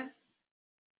see what I'm saying?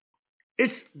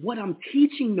 It's what I'm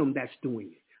teaching them that's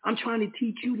doing it. I'm trying to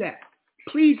teach you that.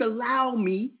 Please allow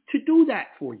me to do that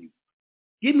for you.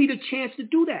 Give me the chance to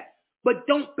do that. But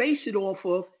don't base it off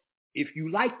of if you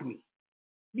like me.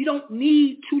 You don't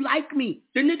need to like me.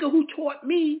 The nigga who taught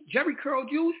me, Jerry Curl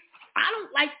Juice, I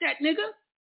don't like that nigga.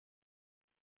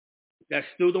 That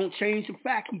still don't change the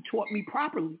fact he taught me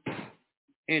properly.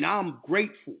 And I'm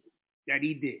grateful that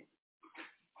he did.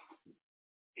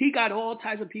 He got all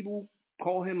types of people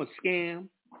call him a scam,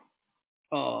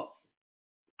 con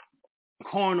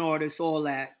artist, all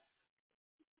that.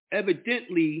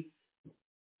 Evidently,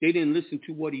 they didn't listen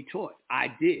to what he taught. I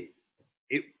did.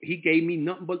 He gave me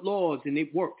nothing but laws, and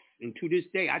it works. And to this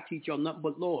day, I teach y'all nothing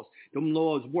but laws. Them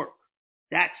laws work.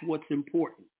 That's what's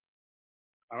important.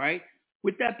 All right?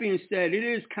 With that being said, it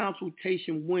is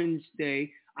Consultation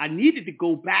Wednesday. I needed to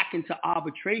go back into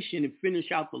arbitration and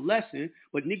finish out the lesson,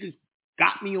 but niggas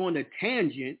got me on a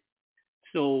tangent.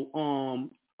 So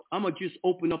I'm going to just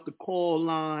open up the call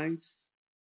lines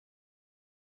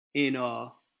and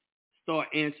start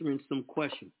answering some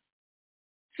questions.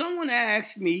 Someone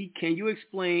asked me, can you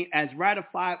explain as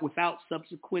ratified without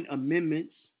subsequent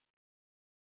amendments?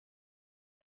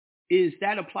 Is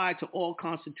that applied to all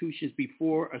constitutions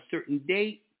before a certain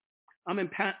date? I'm in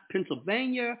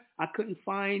Pennsylvania. I couldn't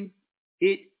find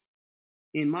it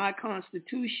in my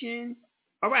constitution.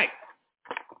 All right.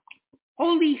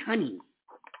 Holy honey.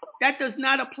 That does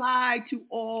not apply to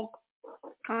all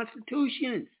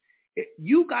constitutions.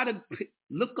 You got to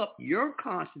look up your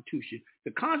constitution.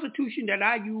 The constitution that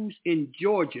I use in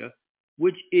Georgia,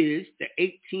 which is the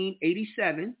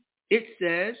 1887, it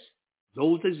says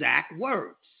those exact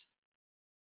words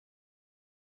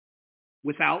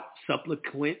without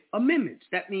subsequent amendments.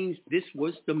 That means this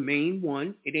was the main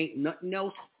one. It ain't nothing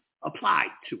else applied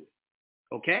to it.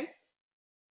 Okay?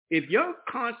 If your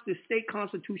state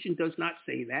constitution does not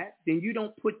say that, then you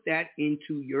don't put that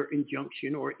into your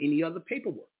injunction or any other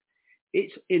paperwork.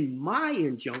 It's in my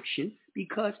injunction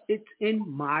because it's in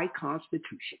my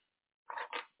constitution.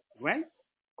 Right?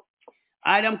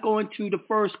 All right, I'm going to the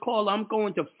first call. I'm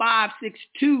going to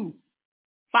 562-588.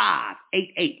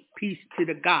 Peace to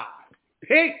the God.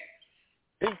 Peace.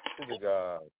 Peace to the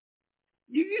God.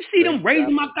 You see them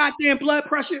raising my goddamn blood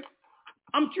pressure?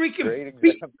 I'm drinking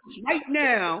beats right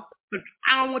now because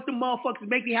I don't want the motherfuckers to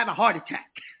make me have a heart attack.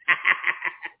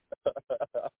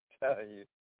 I'm telling you.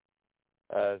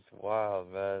 That's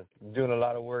wild, man. Doing a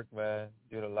lot of work, man.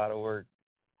 Doing a lot of work.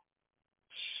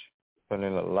 Putting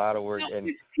in a lot of work. And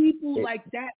it's people like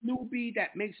that, newbie,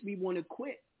 that makes me want to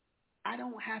quit. I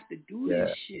don't have to do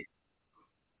this shit.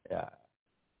 Yeah.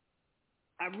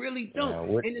 I really don't.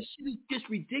 And the shit is just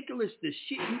ridiculous. The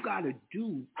shit you got to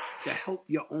do to help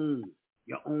your own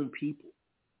people.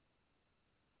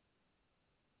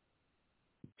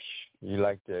 You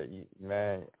like that,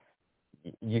 man.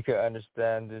 You can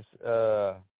understand this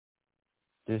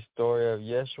story of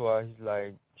Yeshua. He's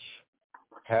like,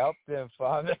 help them,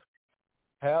 Father.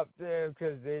 Help them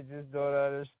because they just don't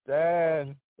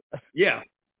understand. Yeah.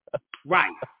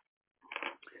 Right.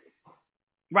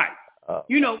 Right.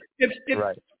 If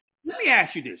right. Let me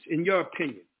ask you this, in your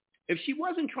opinion. If she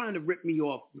wasn't trying to rip me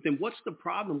off, then what's the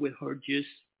problem with her just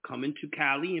coming to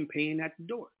Cali and paying at the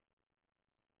door?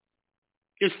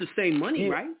 It's the same money,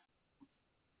 right?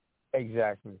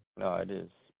 Exactly. No, it is.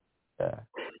 Yeah.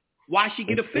 Why she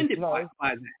get offended by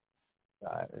that?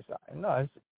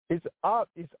 It's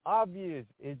obvious.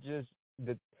 It just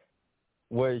that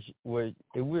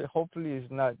hopefully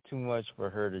it's not too much for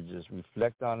her to just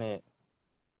reflect on it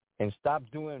and start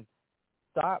doing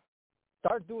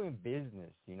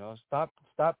business. Stop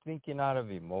thinking out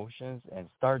of emotions and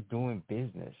start doing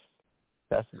business.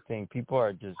 That's the thing. People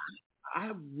are just.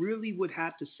 I really would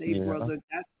have to say, brother,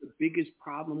 that's the biggest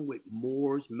problem with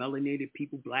Moors, melanated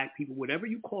people, black people, whatever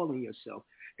you calling yourself.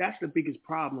 That's the biggest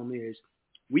problem is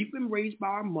we've been raised by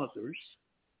our mothers,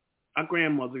 our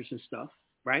grandmothers and stuff,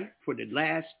 right? For the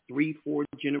last 3-4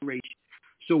 generations.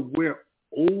 So we're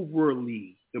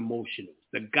overly emotional,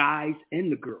 the guys and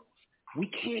the girls. We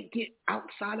can't get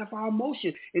outside of our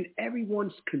emotions, and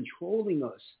everyone's controlling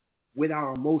us with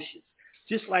our emotions.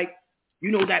 Just like, you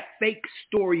know, that fake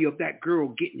story of that girl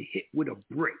getting hit with a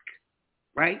brick,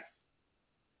 right?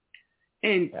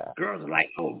 And girls are like,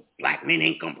 oh, black men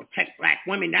ain't going to protect black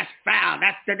women. That's foul.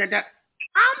 That's da-da-da.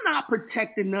 I'm not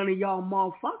protecting none of y'all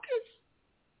motherfuckers.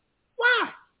 Why?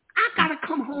 I got to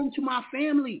come home to my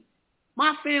family.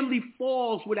 My family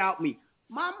falls without me.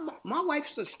 My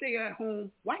wife's a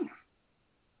stay-at-home wife.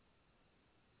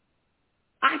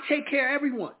 I take care of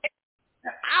everyone.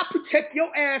 I'll protect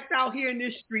your ass out here in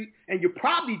this street, and you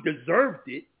probably deserved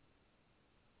it.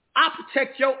 I'll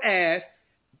protect your ass.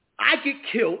 I get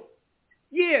killed.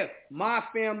 Yeah, my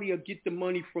family will get the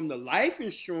money from the life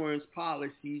insurance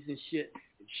policies and shit.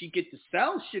 She get to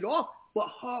sell shit off, but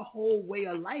her whole way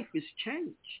of life is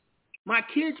changed. My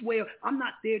kids' I'm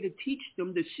not there to teach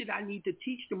them the shit I need to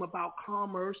teach them about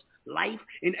commerce, life,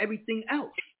 and everything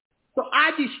else. So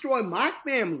I destroy my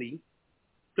family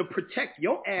to protect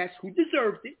your ass who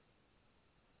deserved it,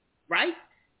 right?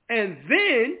 And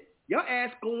then your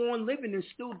ass go on living and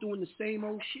still doing the same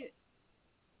old shit.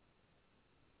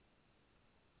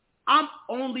 I'm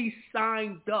only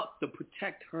signed up to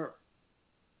protect her.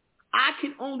 I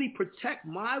can only protect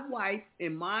my wife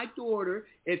and my daughter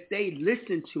if they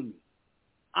listen to me.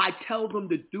 I tell them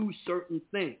to do certain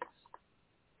things.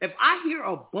 If I hear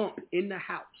a bump in the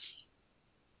house,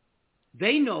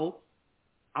 they know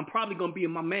I'm probably going to be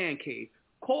in my man cave.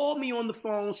 Call me on the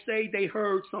phone, say they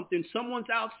heard something. Someone's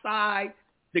outside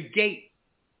the gate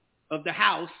of the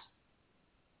house.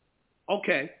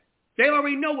 Okay. They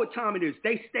already know what time it is.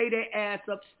 They stay their ass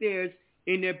upstairs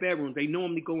in their bedroom. They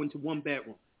normally go into one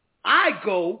bedroom. I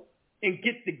go and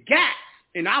get the gas,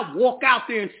 and I walk out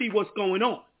there and see what's going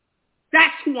on.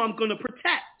 That's who I'm going to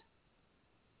protect.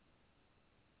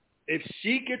 If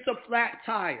she gets a flat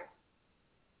tire,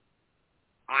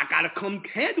 I got to come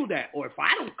handle that. Or if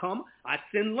I don't come, I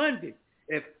send London.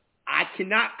 If I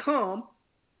cannot come,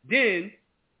 then,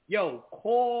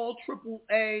 call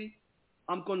AAA.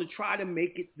 I'm going to try to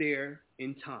make it there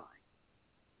in time.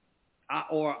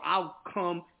 Or I'll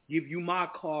come, give you my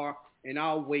car, and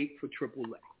I'll wait for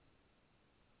AAA.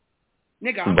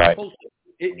 Nigga, I'm supposed to,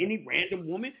 any random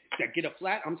woman that get a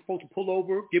flat, I'm supposed to pull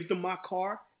over, give them my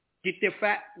car, get their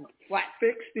flat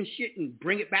fixed and shit, and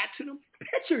bring it back to them?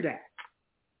 Picture that.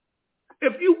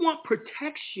 If you want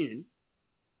protection,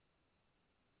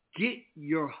 get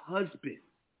your husband.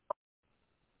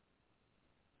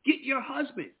 Get your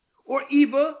husband. Or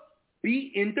either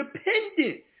be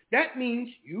independent. That means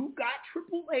you got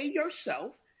AAA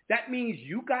yourself. That means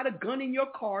you got a gun in your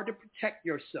car to protect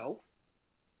yourself.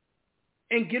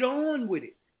 And get on with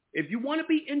it. If you want to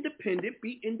be independent,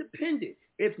 be independent.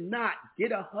 If not,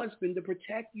 get a husband to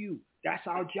protect you. That's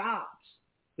our jobs.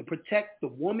 To protect the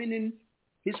woman and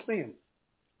his family.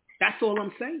 That's all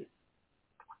I'm saying.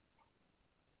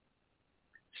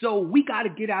 So we got to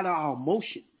get out of our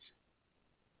emotions.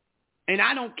 And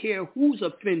I don't care who's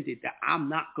offended that I'm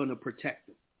not going to protect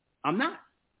them. I'm not.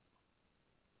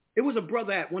 It was a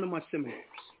brother at one of my seminars,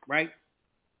 right?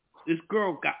 This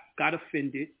girl got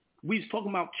offended. We was talking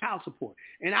about child support.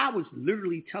 And I was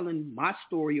literally telling my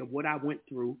story of what I went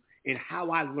through and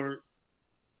how I learned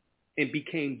and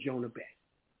became Jonah Bey.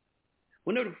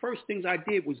 One of the first things I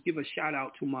did was give a shout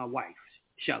out to my wife,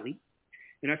 Shelly.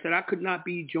 And I said I could not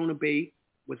be Jonah Bey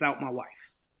without my wife.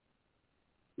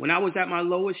 When I was at my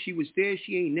lowest, she was there.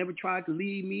 She ain't never tried to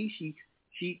leave me.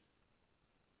 She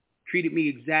treated me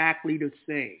exactly the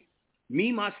same.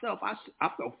 Me, myself, I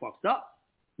felt fucked up.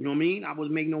 You know what I mean? I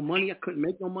wasn't making no money. I couldn't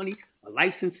make no money. My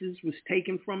licenses was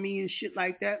taken from me and shit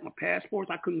like that. My passports,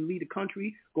 I couldn't leave the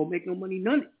country, go make no money,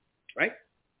 none of it, right?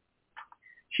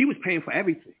 She was paying for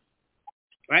everything,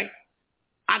 right?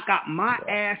 I got my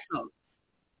ass up,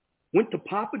 went to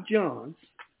Papa John's,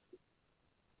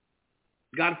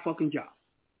 got a fucking job.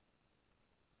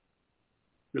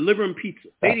 Delivering pizza.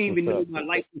 They didn't even know my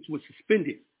license was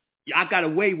suspended. I got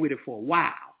away with it for a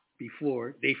while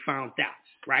before they found out,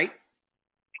 right?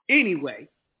 Anyway,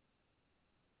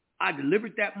 I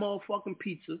delivered that motherfucking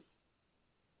pizza,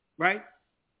 right?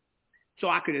 So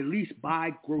I could at least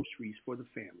buy groceries for the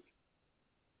family,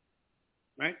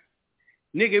 right?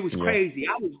 Nigga, it was crazy.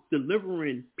 I was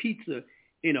delivering pizza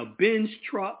in a Benz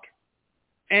truck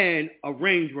and a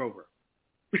Range Rover.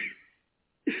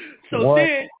 So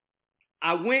then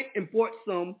I went and bought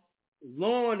some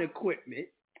lawn equipment,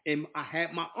 and I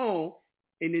had my own.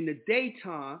 And in the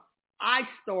daytime, I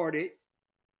started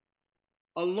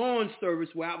a lawn service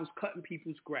where I was cutting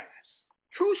people's grass.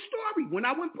 True story. When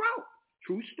I went broke.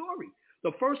 True story.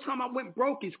 The first time I went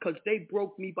broke is because they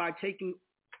broke me by taking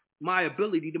my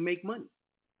ability to make money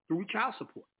through child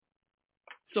support.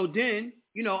 So then,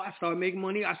 I started making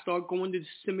money. I started going to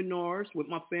seminars with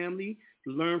my family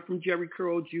to learn from Jerry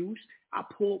Curl Juice. I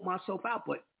pulled myself out,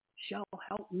 but Shell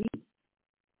helped me.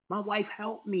 My wife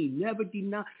helped me, never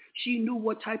denied. She knew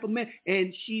what type of man,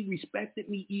 and she respected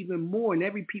me even more. And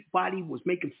everybody was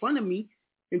making fun of me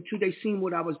until they seen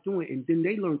what I was doing, and then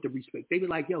they learned to respect. They were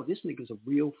like, "Yo, this nigga's a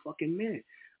real fucking man."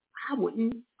 I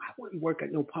wouldn't work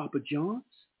at no Papa John's.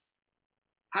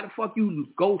 How the fuck you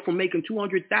go from making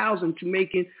 $200,000 to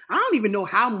making? I don't even know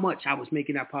how much I was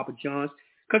making at Papa John's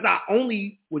because I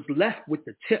only was left with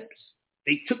the tips.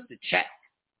 They took the check.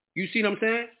 You see what I'm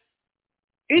saying?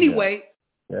 Anyway. Yeah.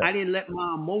 Yeah. I didn't let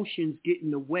my emotions get in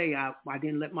the way. I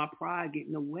didn't let my pride get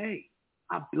in the way.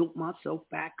 I built myself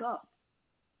back up.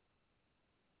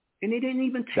 And it didn't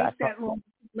even take that long,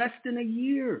 less than a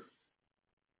year.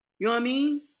 You know what I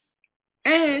mean?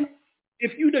 And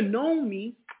if you'd have known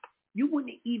me, you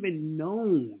wouldn't have even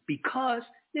known because,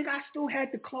 nigga, I still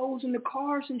had the clothes and the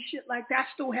cars and shit like that.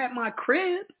 I still had my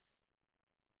crib.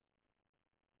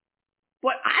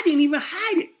 But I didn't even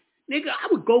hide it. Nigga, I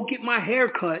would go get my hair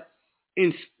cut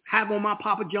and have on my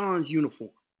Papa John's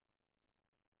uniform.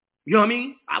 You know what I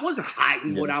mean? I wasn't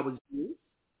hiding what I was doing.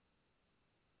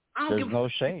 There's no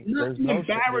shame. There's nothing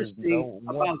embarrassing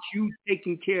about you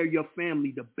taking care of your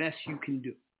family the best you can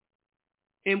do.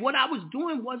 And what I was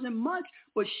doing wasn't much,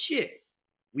 but shit,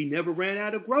 we never ran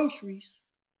out of groceries.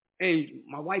 And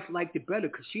my wife liked it better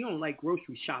because she don't like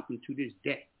grocery shopping to this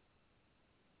day.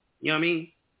 You know what I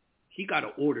mean? She got to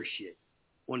order shit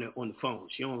on the phone.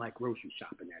 She don't like grocery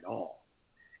shopping at all.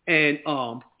 And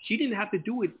she didn't have to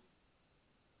do it.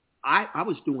 I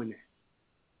was doing that.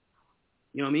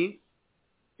 You know what I mean?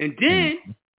 And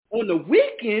then on the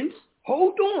weekends,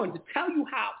 hold on, to tell you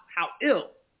how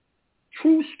ill.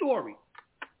 True story.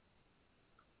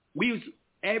 We was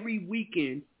every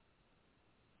weekend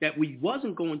that we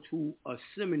wasn't going to a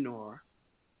seminar,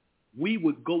 we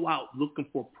would go out looking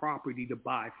for property to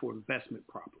buy for investment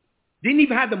property. Didn't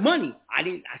even have the money.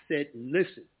 I said,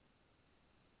 listen,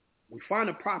 we find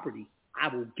a property,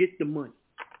 I will get the money.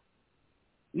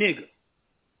 Nigga,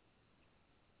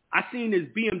 I seen this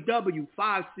BMW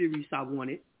 5 Series I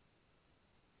wanted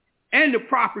and the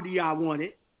property I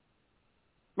wanted,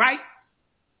 right?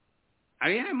 I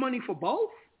didn't have money for both.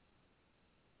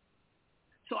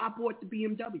 So I bought the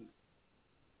BMW,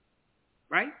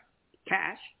 right?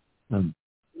 Cash. It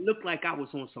looked like I was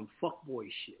on some fuckboy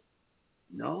shit.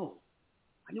 No.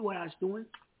 I knew what I was doing.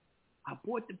 I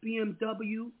bought the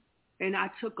BMW and I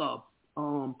took a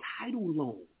title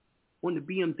loan on the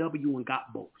BMW and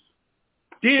got both.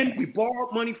 Then we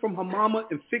borrowed money from her mama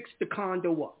and fixed the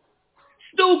condo up.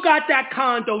 Still got that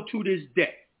condo to this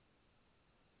day.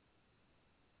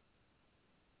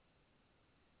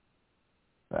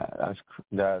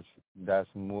 That's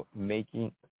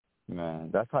making, man.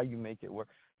 That's how you make it work.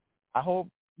 I hope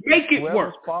make it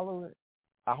work.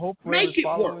 I hope whoever's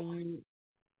following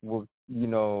you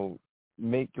will,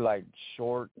 make like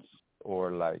shorts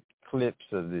or like clips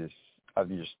of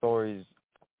your stories,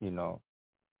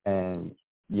 and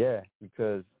yeah,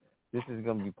 because this is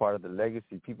gonna be part of the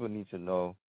legacy. People need to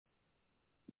know,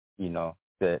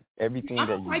 that everything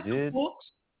that you did. Books.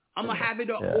 I'm gonna have it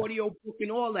an audio book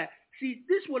and all that. See,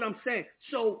 this is what I'm saying.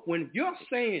 So when you're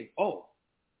saying, oh,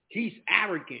 he's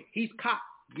arrogant, he's cocky,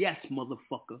 yes,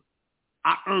 motherfucker,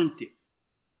 I earned it.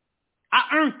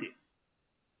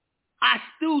 I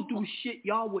still do shit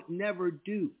y'all would never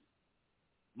do.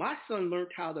 My son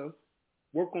learned how to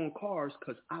work on cars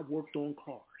because I worked on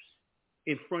cars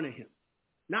in front of him.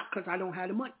 Not because I don't have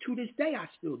the money. To this day, I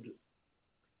still do.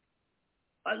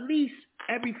 At least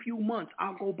every few months,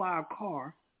 I'll go buy a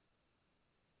car,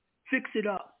 fix it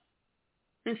up,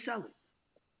 and sell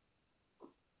it.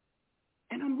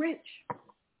 And I'm rich.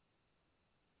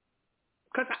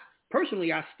 Because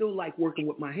personally, I still like working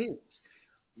with my hands.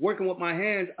 Working with my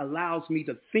hands allows me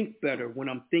to think better when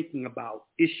I'm thinking about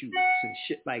issues and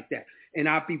shit like that. And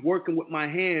I'll be working with my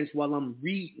hands while I'm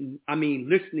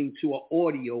listening to an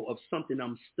audio of something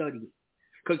I'm studying.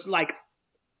 Because,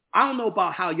 I don't know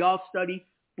about how y'all study,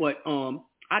 but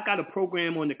I got a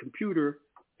program on the computer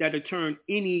that'll turn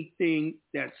anything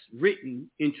that's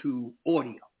written into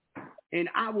audio. And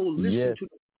I will listen to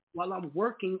it while I'm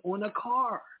working on a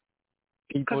car.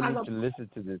 People need to listen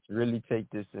to this, really take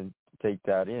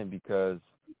that in, because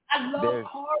I love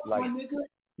cars, my nigga.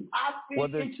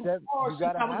 I've been into cars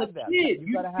since I was a kid.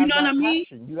 You know what I mean?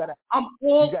 I'm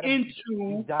all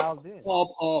into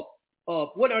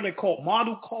what are they called?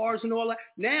 Model cars and all that.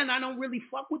 Now I don't really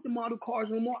fuck with the model cars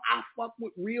no more. I fuck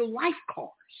with real life cars.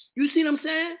 You see what I'm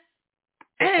saying?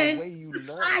 And the way you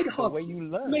side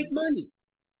hustle, make money.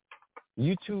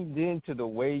 You tuned in to the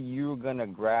way you're gonna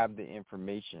grab the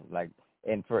information,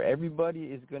 and for everybody,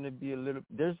 it's gonna be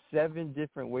there's 7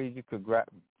 different ways you could grab,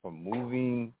 from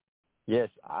moving, yes,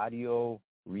 audio,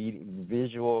 reading,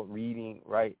 visual, reading,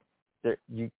 right?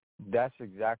 That's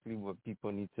exactly what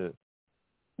people need to.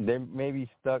 They may be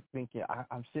stuck thinking,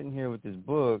 I'm sitting here with this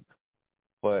book,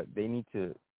 but they need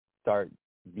to start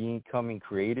becoming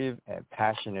creative and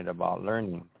passionate about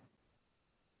learning.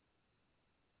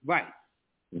 Right.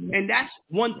 And that's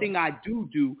one thing I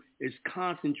do is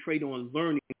concentrate on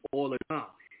learning all the time.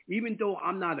 Even though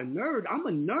I'm not a nerd, I'm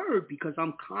a nerd because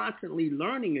I'm constantly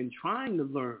learning and trying to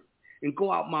learn and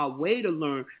go out my way to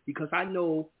learn, because I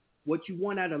know what you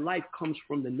want out of life comes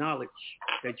from the knowledge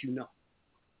that you know.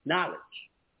 Knowledge.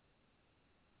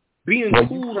 Being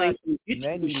cool ain't gonna get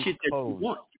you the shit that you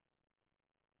want.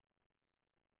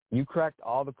 You cracked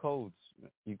all the codes.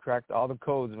 You cracked all the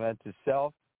codes, man, to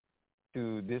self,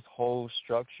 to this whole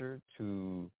structure,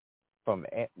 from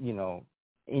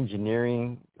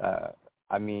engineering.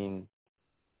 I mean,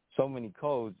 so many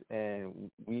codes, and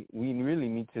we really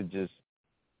need to just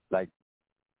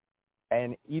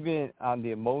and even on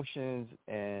the emotions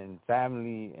and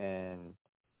family and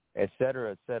et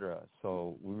cetera, et cetera.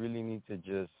 So we really need to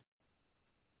just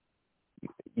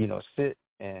sit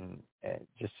and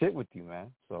just sit with you,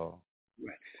 man. So.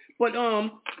 Right. But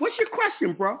what's your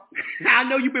question, bro? I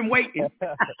know you've been waiting.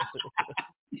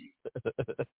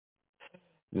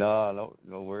 No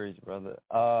worries, brother.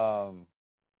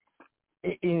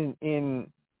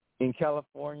 In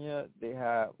California, they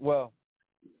have. Well,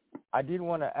 I did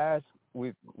want to ask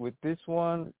with this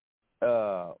one,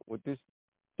 with this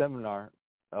seminar,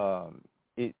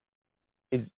 it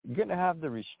is gonna have the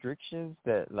restrictions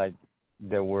that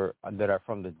are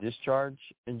from the discharge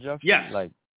injunction. Yes.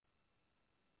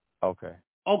 Okay.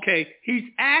 Okay. He's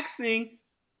asking,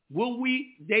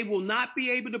 they will not be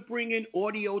able to bring in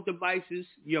audio devices,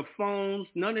 your phones,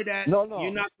 none of that. No.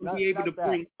 You're not going to be able to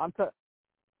bring. I'm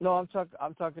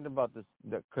talking about this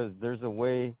because there's a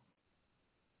way,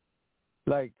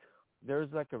 there's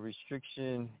a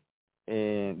restriction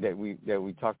that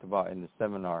we talked about in the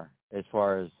seminar as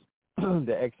far as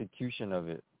the execution of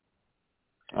it.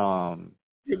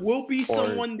 There will be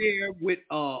someone there with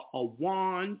a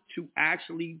wand to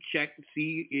actually check to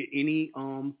see any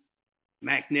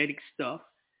magnetic stuff.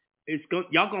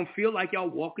 Y'all gonna feel like y'all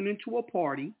walking into a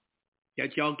party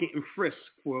that y'all getting frisked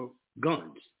for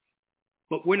guns,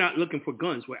 but we're not looking for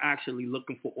guns. We're actually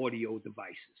looking for audio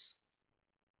devices.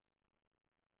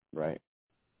 Right.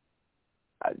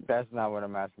 That's not what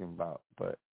I'm asking about,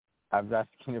 but I'm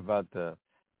asking about the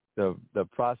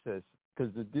process.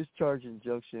 Because the discharge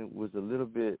injunction was a little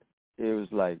bit, it was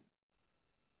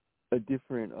a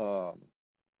different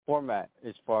format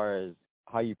as far as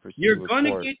how you proceed. You're going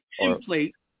to get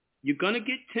templates. You're going to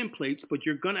get templates, but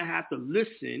you're going to have to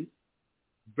listen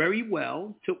very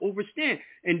well to understand.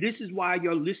 And this is why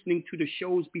you're listening to the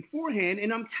shows beforehand,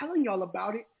 and I'm telling y'all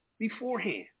about it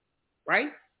beforehand,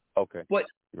 right? Okay. But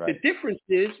the difference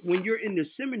is when you're in the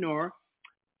seminar,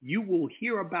 you will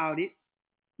hear about it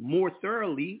more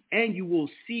thoroughly, and you will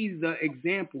see the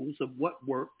examples of what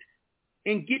worked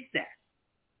and get that.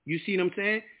 You see what I'm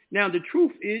saying? Now, the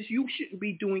truth is you shouldn't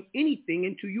be doing anything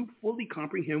until you fully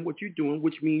comprehend what you're doing,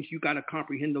 which means you got to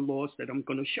comprehend the laws that I'm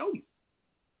going to show you,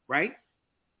 right?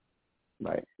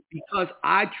 Right. Because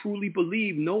I truly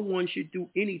believe no one should do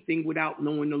anything without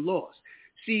knowing the laws.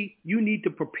 See, you need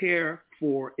to prepare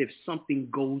for if something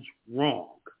goes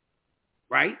wrong,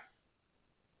 right?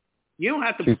 You don't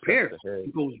have to prepare if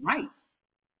it goes right.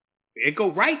 If it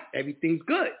goes right, everything's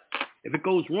good. If it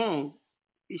goes wrong,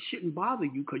 it shouldn't bother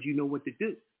you because you know what to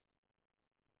do.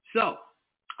 So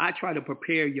I try to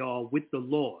prepare y'all with the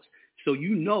laws so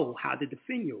you know how to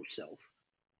defend yourself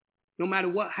no matter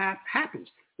what happens.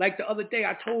 Like the other day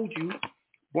I told you,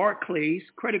 Barclays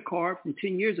credit card from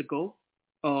 10 years ago,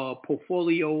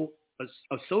 portfolio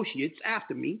associates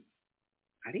after me.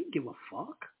 I didn't give a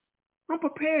fuck. I'm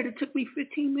prepared. It took me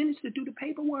 15 minutes to do the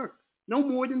paperwork. No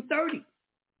more than 30.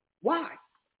 Why?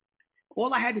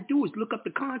 All I had to do was look up the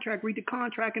contract, read the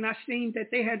contract, and I seen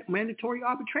that they had mandatory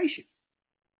arbitration.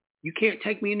 You can't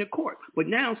take me into court. But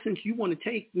now, since you want to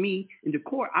take me into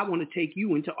court, I want to take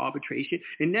you into arbitration.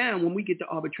 And now when we get to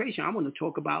arbitration, I want to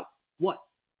talk about what?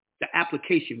 The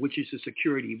application, which is the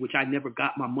security, which I never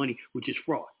got my money, which is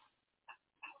fraud.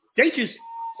 They just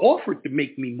offered to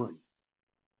make me money.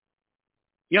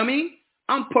 You know what I mean?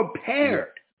 I'm prepared.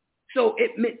 So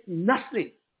it meant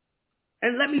nothing.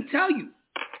 And let me tell you,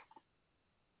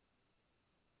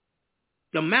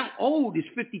 the amount owed is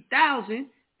 $50,000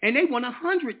 and they want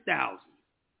 $100,000.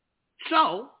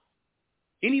 So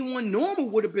anyone normal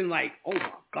would have been like, oh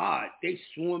my God, they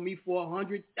suing me for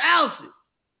 $100,000.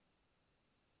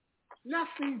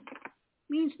 Nothing.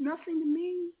 Means nothing to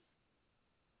me.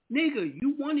 Nigga,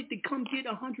 you wanted to come get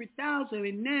 $100,000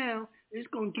 and now it's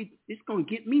gonna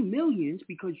get me millions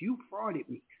because you frauded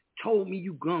me. Told me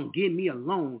you gonna give me a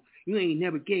loan. You ain't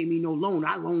never gave me no loan.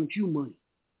 I loaned you money.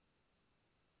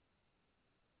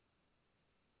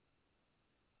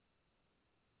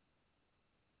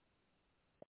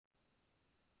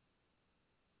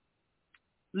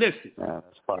 Listen,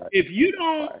 if you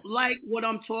don't like what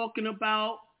I'm talking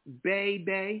about,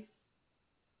 baby,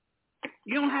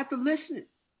 you don't have to listen.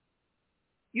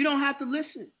 You don't have to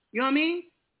listen. You know what I mean?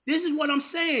 This is what I'm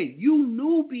saying. You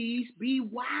newbies be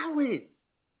wildin'.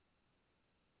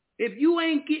 If you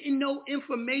ain't getting no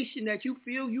information that you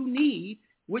feel you need,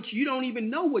 which you don't even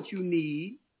know what you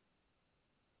need,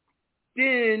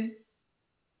 then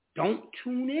don't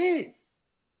tune in.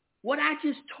 What I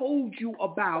just told you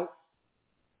about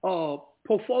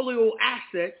portfolio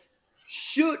assets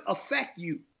should affect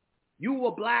you. You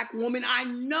a black woman. I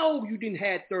know you didn't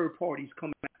have third parties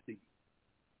coming after you.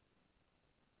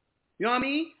 You know what I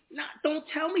mean? Now, don't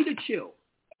tell me to chill.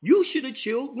 You should have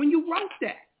chilled when you wrote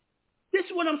that. This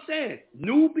is what I'm saying.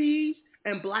 Newbies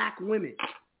and black women.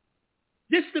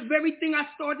 This is the very thing I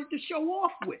started to show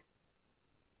off with.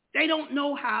 They don't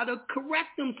know how to correct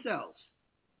themselves.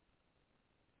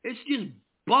 It's just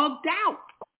bugged out.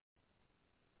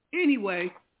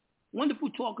 Anyway, wonderful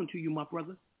talking to you, my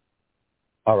brother.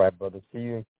 All right, brother. See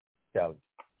you in Cali.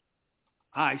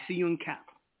 All right, see you in Cali.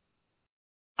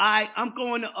 All right, I'm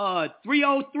going to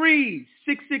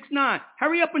 303-669.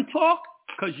 Hurry up and talk,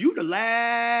 because you the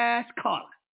last caller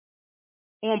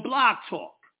on Blog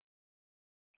Talk.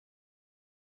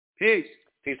 Peace.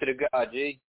 Peace to the God,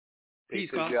 G. Peace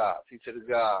to the God. Peace to the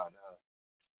God.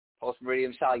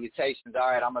 Post-meridian salutations. All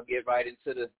right, I'm going to get right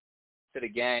into the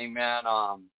game, man.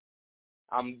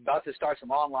 I'm about to start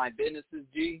some online businesses,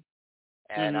 G.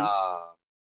 And,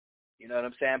 you know what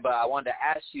I'm saying? But I wanted to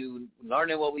ask you,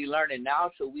 learning what we learning now,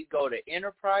 should we go the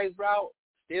enterprise route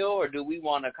still, or do we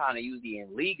want to kind of use the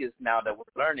elitist now that we're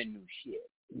learning new shit?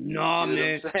 No, you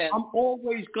know man. I'm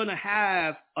always going to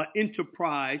have an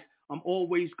enterprise. I'm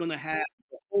always going to have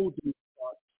a holding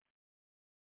trust.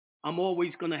 I'm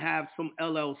always going to have some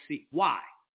LLC. Why?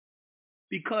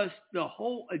 Because the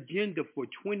whole agenda for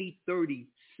 2030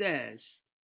 says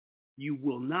you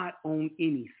will not own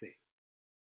anything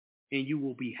and you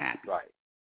will be happy. Right.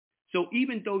 So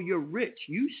even though you're rich,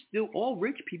 all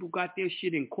rich people got their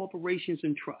shit in corporations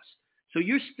and trusts. So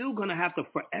you're still going to have to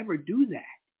forever do that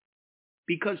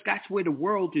because that's where the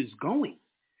world is going.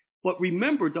 But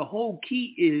remember, the whole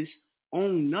key is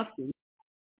own nothing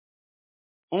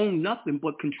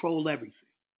but control everything.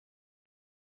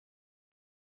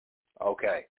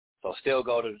 Okay. So still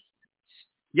go to,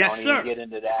 yes, don't sir. Even get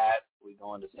into that. We're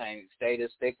going to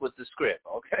stick with the script.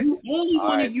 Okay. You only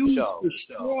want to use the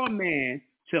straw man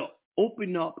to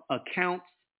open up accounts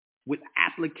with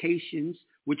applications,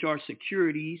 which are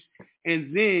securities,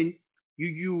 and then you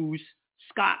use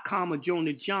Scott,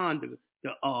 Jonah, John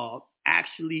to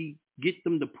actually get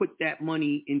them to put that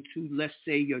money into, let's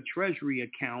say, your treasury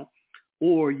account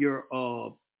or your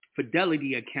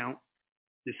Fidelity account,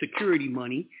 the security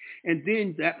money, and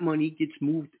then that money gets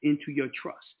moved into your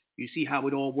trust. You see how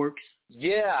it all works?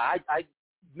 Yeah, I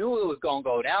knew it was going to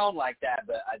go down like that,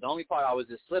 but the only part I was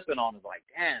just slipping on is like,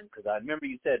 damn, because I remember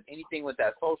you said anything with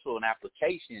that social and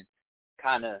application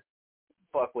kind of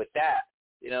fuck with that.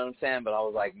 You know what I'm saying? But I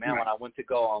was like, man, right. When I went to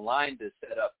go online to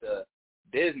set up the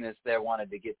business, they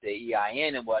wanted to get the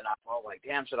EIN and whatnot. I was like,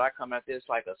 damn, should I come at this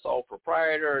like a sole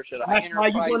proprietor or should I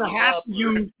enterprise? That's why you're going to have to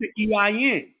use the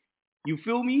EIN. You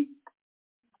feel me?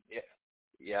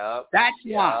 Yeah. That's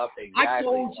why. Exactly. I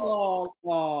told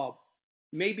y'all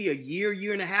maybe a year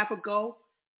and a half ago,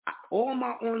 all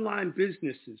my online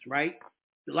businesses, right?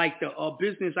 Like the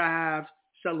business I have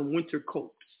selling winter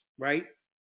coats, right?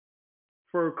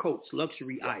 Fur coats,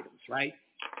 luxury items, right?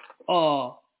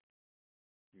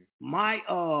 My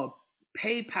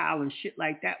PayPal and shit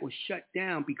like that was shut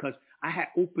down because I had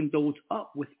opened those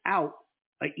up without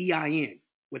an EIN,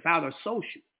 without a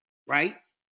social, right?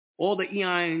 All the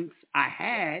EINs I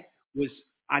had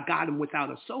I got them without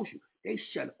a social. They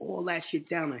shut all that shit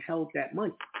down and held that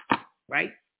money,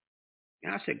 right?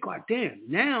 And I said, God damn,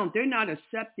 now they're not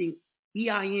accepting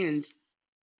EINs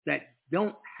that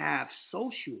don't have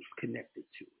socials connected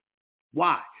to it.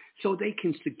 Why? So they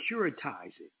can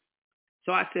securitize it.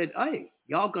 So I said, hey,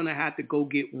 y'all gonna have to go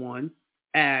get one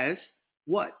as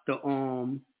what?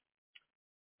 The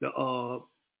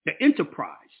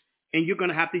enterprise. And you're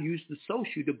gonna have to use the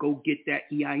social to go get that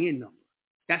EIN number.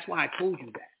 That's why I told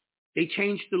you that. They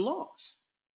changed the laws.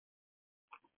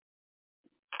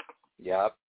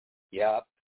 Yep.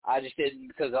 I just didn't,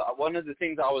 because one of the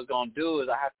things I was gonna do is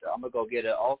I'm gonna go get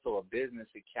also a business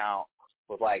account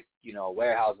with, like, you know,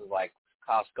 warehouses like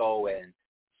Costco and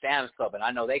Sam's Club, and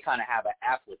I know they kind of have an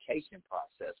application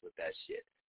process with that shit.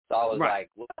 So I was like,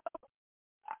 well,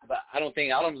 but I don't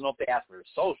know if they ask for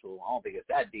social. I don't think it's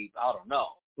that deep. I don't know.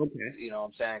 Okay. You know what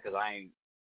I'm saying? Because I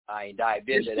ain't dived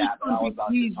into that, but I was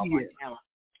about to. I'm like, damn.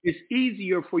 It's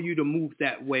easier for you to move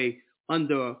that way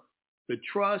under the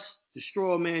trust, the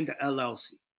straw man, the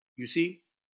LLC. You see?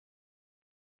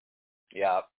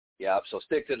 Yeah. So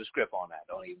stick to the script on that.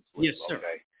 Don't even flip. Yes, sir.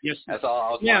 Okay. Yes, sir. That's all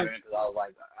I was wondering, because I was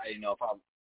like, I didn't know if I'm.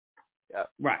 Yeah.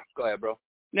 Right. Go ahead, bro.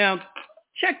 Now,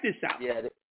 check this out. Yeah.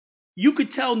 You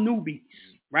could tell newbies,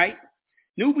 right?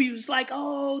 Newbies was like,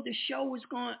 oh, the show is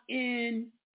going to end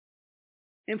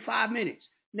in 5 minutes.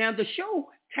 Now, the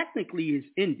show technically is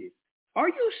ended. Are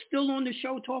you still on the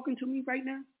show talking to me right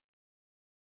now?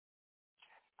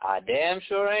 I damn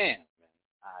sure am.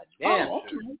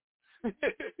 Okay.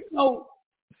 So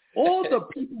all the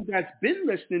people that's been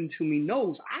listening to me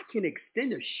knows I can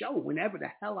extend a show whenever the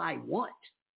hell I want.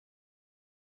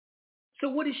 So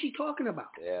what is she talking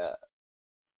about? Yeah.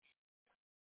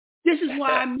 This is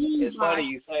why I mean it's funny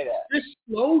you say that. Just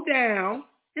slow down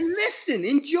and listen,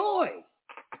 enjoy.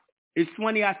 It's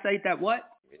funny I say that what?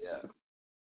 Yeah.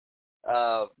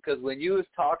 Because when you was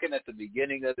talking at the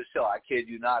beginning of the show, I kid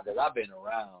you not, because I've been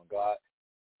around, God.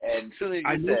 And as soon as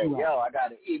you said, yo, I got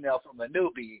an email from a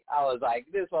newbie, I was like,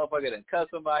 this motherfucker done cut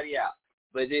somebody out.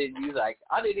 But then you was like,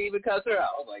 I didn't even cuss her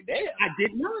out. I was like, damn. I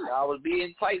did not. I was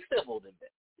being quite civil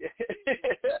today.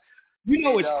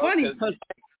 It's funny because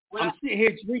I'm sitting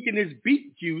here drinking this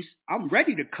beet juice. I'm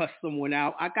ready to cuss someone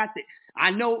out.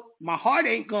 I know my heart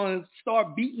ain't gonna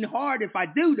start beating hard if I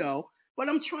do though. But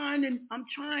I'm trying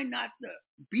not to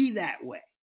be that way.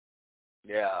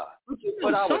 Yeah.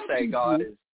 But I would say, God,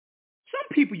 is some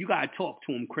people you gotta talk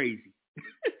to them crazy.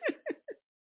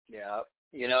 Yeah.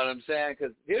 You know what I'm saying?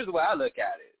 Because here's the way I look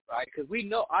at it, right? Because we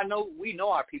know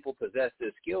our people possess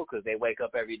this skill because they wake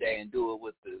up every day and do it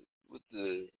with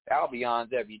the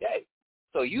Albions every day.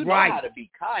 So you know how to be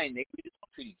kind, nigga. We just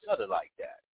don't treat each other like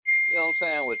that. You know what I'm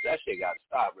saying? Which that shit got to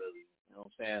stop, really. You know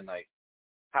what I'm saying? Like,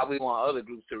 how we want other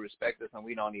groups to respect us and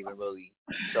we don't even really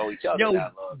show each other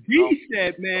that love.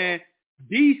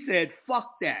 D said,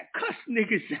 fuck that. Cuss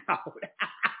niggas out.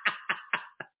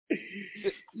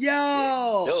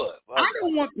 Yo, I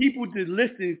don't want people to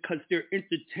listen because they're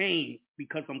entertained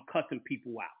because I'm cussing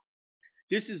people out.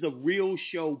 This is a real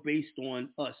show based on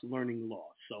us learning law.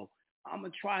 So I'm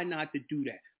going to try not to do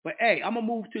that. But, hey, I'm going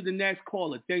to move to the next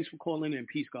caller. Thanks for calling in.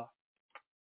 Peace, God.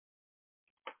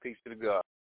 Peace to the God.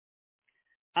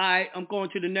 All right, I'm going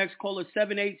to the next caller,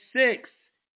 786-878.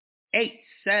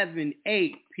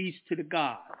 Peace to the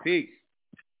God. Peace.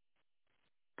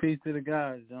 Peace to the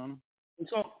God, John.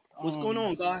 What's going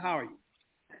on, God? How are you?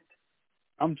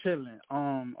 I'm chilling.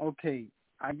 Okay.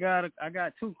 I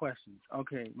got two questions.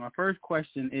 Okay. My first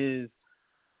question is,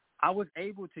 I was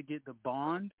able to get the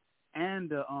bond and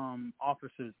the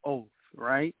officer's oath,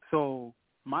 right? So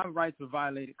my rights were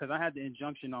violated because I had the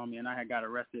injunction on me and I had got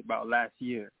arrested about last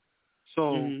year.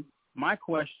 So my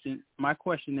question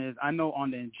is, I know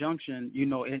on the injunction, you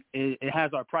know, it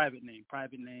has our private name,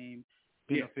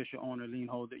 beneficial owner, lien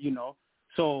holder, you know.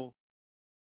 So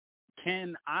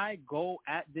can I go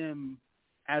at them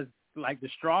as like the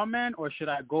straw man, or should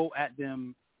I go at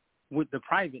them with the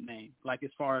private name, like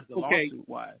as far as the lawsuit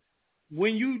wise?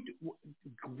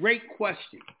 Great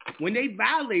question. When they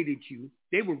violated you,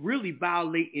 they were really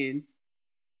violating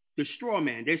the straw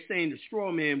man. They're saying the straw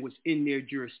man was in their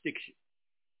jurisdiction,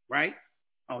 right?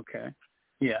 Okay.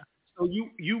 Yeah. So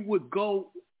you would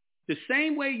go the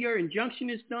same way your injunction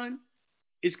is done.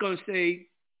 It's going to say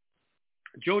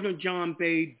Jonah John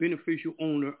Bade, beneficial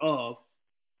owner of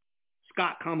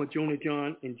Scott, Jonah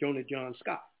John and Jonah John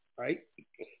Scott, right?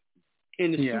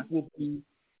 And the suit will be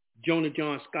Jonah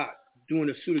John Scott doing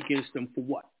a suit against them for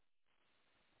what?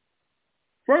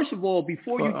 First of all,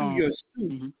 before you do your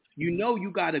suit, you know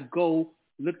you got to go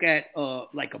look at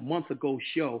like a month ago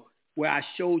show where I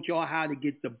showed y'all how to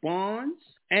get the bonds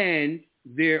and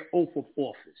their oath of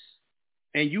office.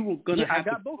 And you were going to have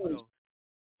I got both of those.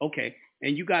 Okay.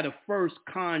 And you got to first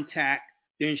contact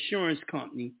the insurance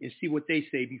company and see what they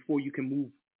say before you can move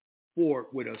forward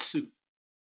with a suit.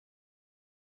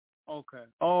 Okay.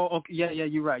 Oh, okay. Yeah,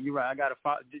 you're right. I got to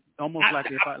almost like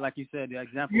if I, like you said, the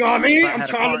example. You know what I mean? I'm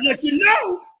trying to let you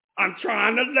know. I'm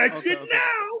trying to let you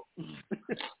know.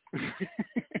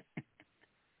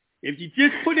 If you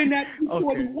just put in that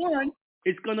 241,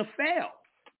 it's gonna fail.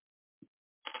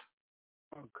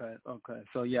 Okay.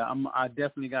 So yeah, I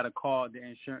definitely got to call the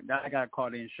insurance. I got to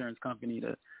call the insurance company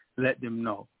to let them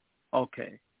know.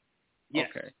 Okay. Yes.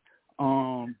 Okay.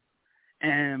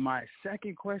 And my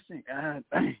second question, I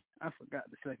forgot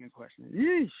the second question.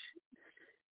 Yeesh.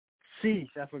 Sheesh,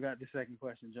 I forgot the second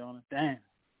question, Jonah. Damn.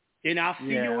 Then I'll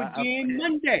see you again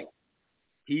Monday.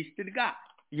 Peace to the God.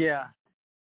 Yeah.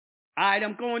 All right,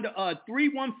 I'm going to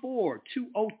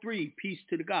 314-203. Peace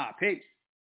to the God. Peace.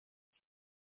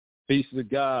 Peace to the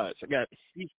gods. I got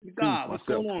peace to the God. What's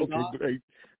going on, God? Great.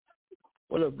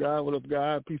 What up, God? What up,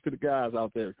 God? Peace to the guys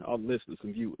out there, all the listeners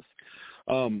and viewers.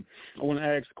 I want to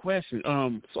ask a question.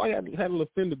 So I had a little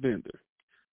fender bender.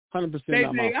 100%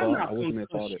 not my fault. I wasn't at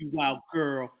fault. You out,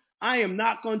 girl. I am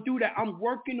not going to do that. I'm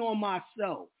working on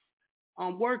myself.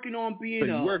 I'm working on being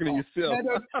a better,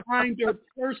 kinder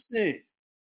person.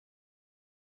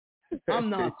 I'm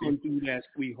not going to do that,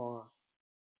 sweetheart.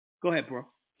 Go ahead, bro.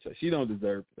 So she don't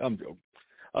deserve it. I'm joking.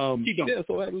 She don't. Yeah,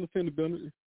 so I had a little fender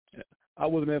bender. I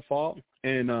wasn't at fault.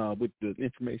 And with the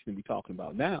information that we're talking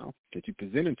about now that you're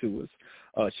presenting to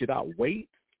us, should I wait?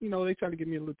 You know, they try to give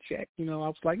me a little check. You know, I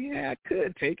was like, yeah, I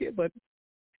could take it, but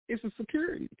it's a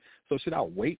security. So should I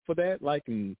wait for that, like,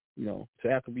 and, you know,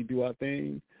 to after we do our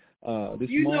thing this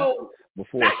month?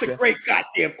 Before that's a great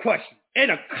goddamn question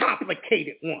and a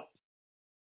complicated one.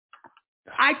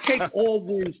 I take all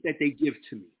wounds that they give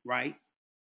to me, right?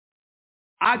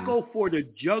 I go for the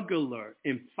jugular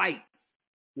and fight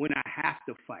when I have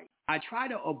to fight. I try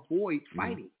to avoid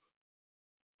fighting.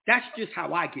 That's just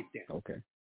how I get there. Okay.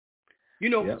 You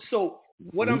know, so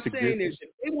what I'm saying is if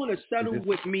they want to settle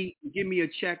with me and give me a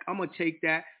check, I'm going to take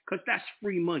that because that's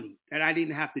free money that I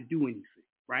didn't have to do anything,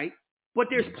 right? But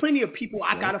there's plenty of people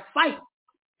I got to fight.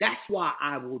 That's why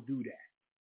I will do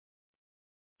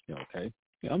that. Okay.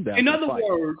 Yeah, I'm down. In other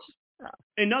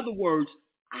words,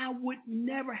 I would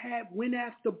never have went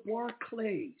after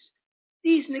Barclays.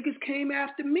 These niggas came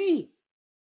after me.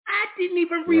 I didn't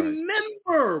even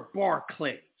remember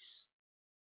Barclays.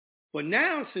 But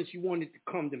now, since you wanted to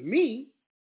come to me,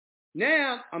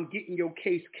 now I'm getting your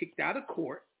case kicked out of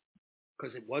court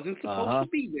because it wasn't supposed to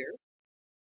be there.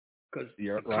 Because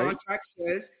the contract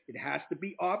says it has to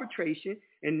be arbitration.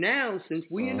 And now, since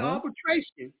we in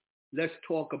arbitration, let's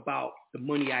talk about the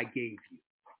money I gave you,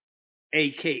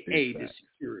 a.k.a. the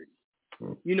security.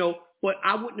 You know, but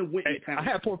I wouldn't have went and found I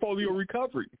had portfolio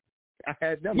recovery. I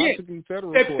had them. Yeah. I took them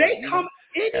federal if court, they come,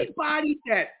 anybody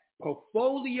that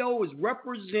portfolio is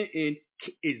representing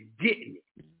is getting it.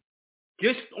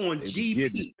 Just on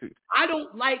GP. I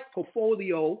don't like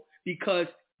portfolio because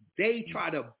they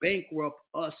try to bankrupt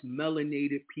us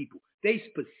melanated people. They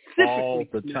specifically all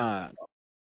the time.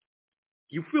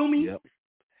 You feel me? Yep.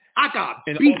 I got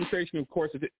and beat. arbitration, of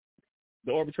course,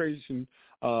 the arbitration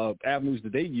avenues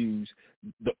that they use,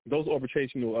 those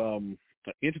arbitrational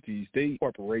entities, they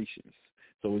corporations.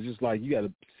 So it's just like you got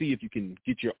to see if you can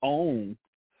get your own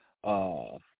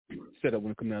setup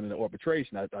when it comes down to the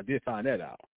arbitration. I did find that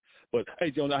out. But,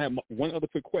 hey, Jonah, I have one other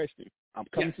quick question. I'm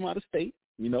coming from out of state,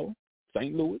 you know,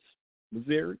 St. Louis,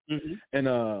 Missouri. And,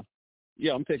 I'm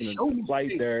taking a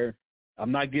flight there.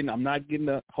 I'm not getting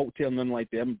a hotel, nothing like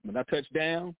that. When I touch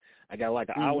down, I got like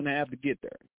an hour and a half to get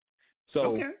there.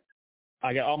 So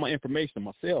I got all my information on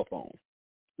my cell phone.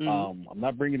 I'm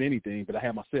not bringing anything, but I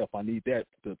have my cell phone. I need that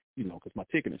to, you know, because my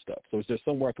ticket and stuff. So it's just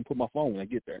somewhere I can put my phone when I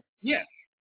get there. Yeah.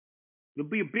 It'll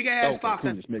be a big ass box.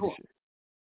 Cool, just making sure.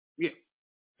 Yeah.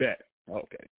 Bet.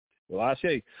 Okay. Well, I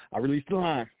say I released the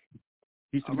line.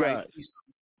 Peace to guys.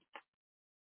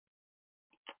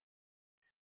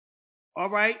 All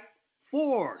right.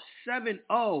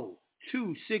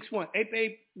 470-261. Hey,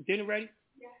 babe, dinner ready?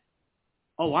 Yeah.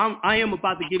 Oh, I am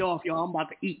about to get off, y'all. I'm about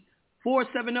to eat.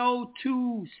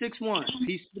 470-261.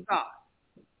 Peace to God.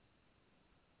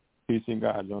 Peace in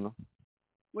God, Jonah.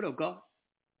 What up, God?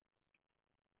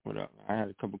 What up? I had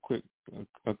a couple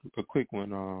a quick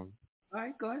one. All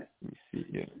right, go ahead. Let me see.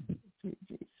 Yeah.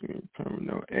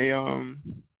 Hey,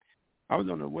 I was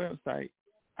on the website.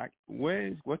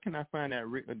 Where can I find that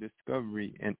written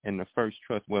discovery in the first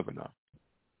trust webinar?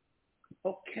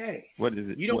 Okay. What is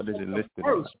it? What is it listed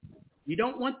on? You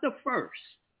don't want the first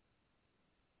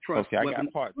trust webinar. I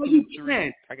got part 2,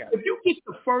 3. If you get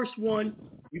the first one,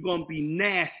 you're gonna be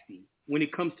nasty when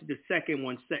it comes to the second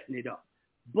one, setting it up.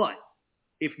 But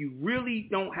if you really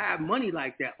don't have money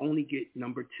like that, only get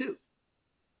number 2.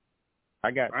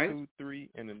 I got right? 2, 3,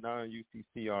 and a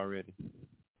non-UCC already.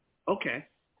 Okay.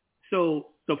 So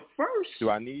the first. Do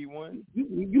I need one?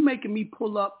 You making me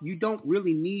pull up. You don't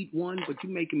really need one, but you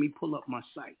making me pull up my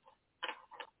site.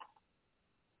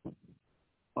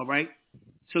 All right.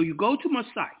 So you go to my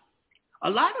site. A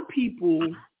lot of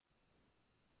people.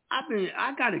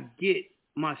 I gotta get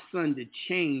my son to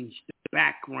change the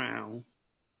background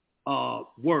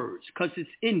words because it's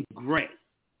in gray.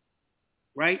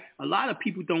 Right? A lot of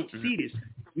people don't see this.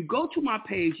 You go to my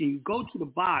page and you go to the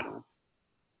bottom,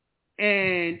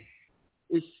 and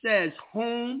it says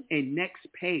home and next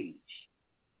page.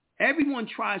 Everyone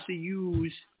tries to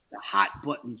use the hot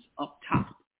buttons up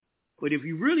top. But if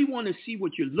you really want to see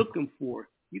what you're looking for,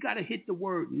 you got to hit the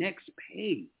word next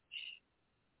page.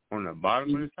 On the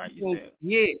bottom of the site, you said?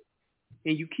 Yeah.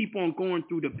 And you keep on going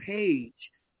through the page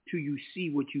till you see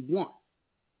what you want.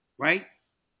 Right?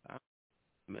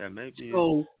 Maybe.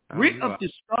 So, Writ of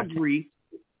Discovery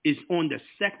is on the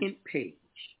second page.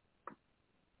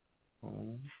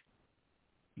 Oh.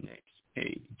 Next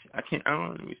page.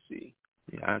 Let me see.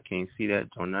 Yeah, I can't see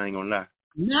that, John. I ain't gonna lie.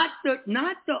 Not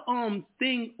the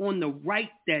thing on the right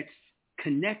that's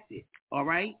connected. All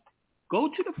right. Go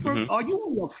to the first. Are you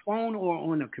on your phone or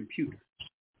on a computer?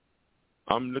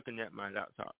 I'm looking at my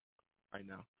laptop right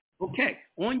now. Okay,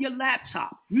 on your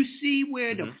laptop, you see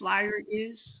where the flyer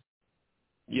is?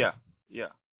 Yeah.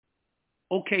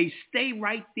 Okay, stay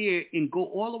right there and go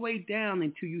all the way down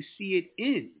until you see it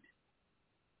end.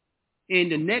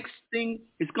 And the next thing,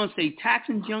 it's going to say tax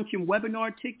injunction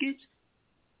webinar tickets.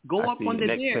 Go up under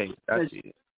there. Page. I see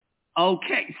it.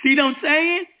 Okay. See what I'm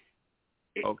saying?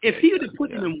 Okay, if he would have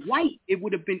put it in white, it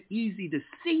would have been easy to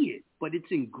see it, but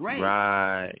it's in gray.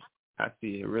 Right. I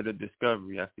see it. Writ of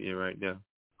Discovery. I see it right there.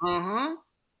 Uh-huh.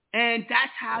 And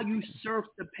that's how you surf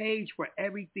the page for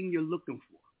everything you're looking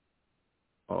for.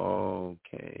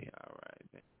 Okay. All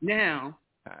right. Now,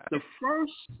 the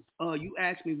first, you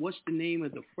asked me what's the name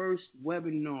of the first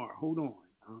webinar. Hold on.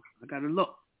 I got to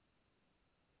look.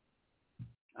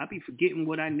 I be forgetting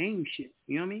what I name shit.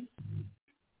 You know what I mean?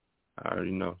 I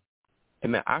already know. Hey,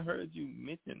 man, I heard you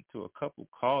mention to a couple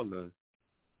callers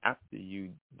after you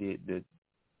did the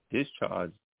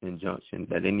discharge injunction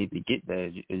that they need to get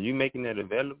that. Is you making that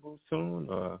available soon,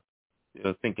 or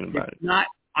still thinking about it? Not.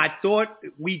 I thought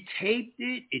we taped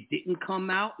it. It didn't come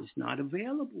out. It's not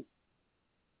available.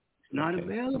 It's not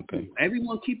available. Okay.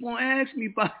 Everyone keep on asking me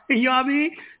about it. You know what I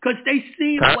mean? Because they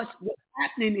see what's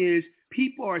happening is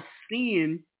people are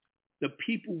seeing the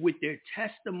people with their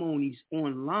testimonies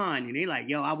online, and they're like,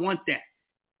 yo, I want that.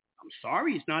 I'm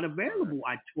sorry, it's not available.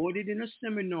 I taught it in a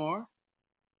seminar.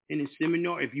 In a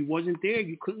seminar, if you wasn't there,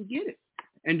 you couldn't get it.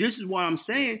 And this is why I'm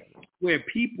saying where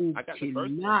people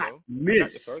cannot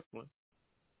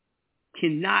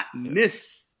miss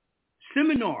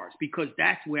seminars, because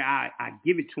that's where I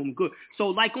give it to them good. So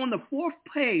like on the fourth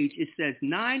page, it says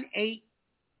 9-8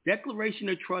 Declaration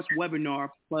of Trust webinar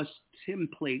plus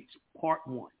templates part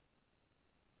 1.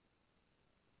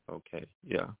 Okay.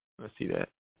 Yeah, I see that.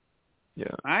 Yeah.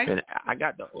 All right. And I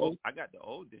got the old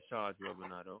discharge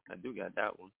webinar though. I do got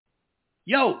that one.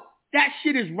 Yo, that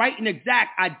shit is right and exact.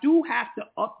 I do have to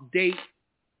update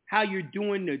how you're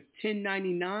doing the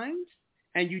 1099s,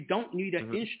 and you don't need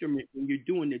an instrument when you're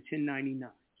doing the 1099s.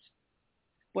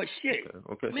 But shit,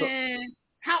 okay. Man,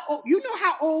 how old? You know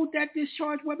how old that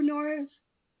discharge webinar is?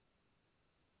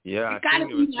 Yeah, I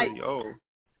think it was like pretty old.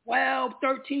 12,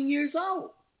 13 years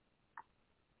old.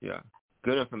 Yeah,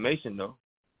 good information though.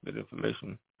 Good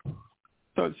information.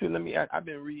 So let me. I've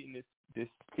been reading this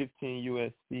 15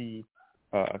 USC,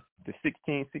 the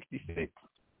 1666.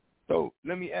 So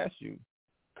let me ask you,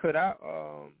 could I,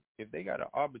 if they got an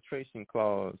arbitration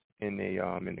clause in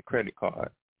the credit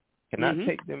card, can I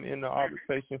take them into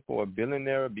arbitration for a billing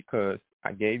error because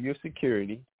I gave you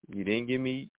security, you didn't give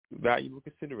me valuable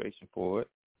consideration for it,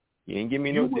 you didn't give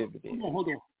me no dividend. Hold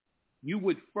on. You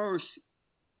would first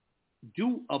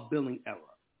do a billing error.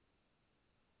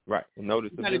 Right.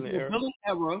 Notice the billing error. Billing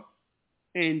error,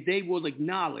 and they will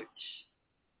acknowledge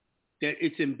that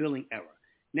it's in billing error.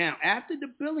 Now, after the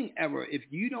billing error, if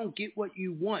you don't get what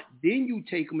you want, then you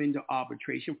take them into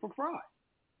arbitration for fraud.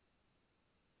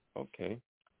 Okay.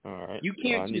 All right. You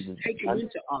can't just take them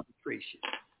into arbitration.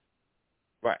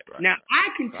 Right. Now, I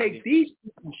can take these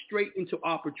people straight into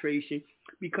arbitration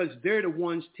because they're the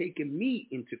ones taking me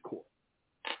into court.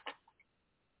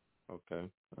 Okay.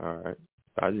 All right.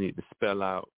 I just need to spell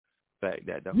out the fact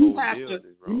that the whole deal is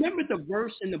wrong. Remember the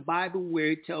verse in the Bible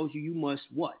where it tells you must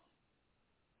what?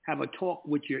 Have a talk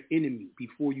with your enemy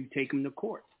before you take him to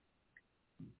court.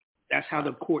 That's how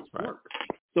the courts work.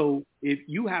 So if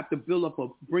you have to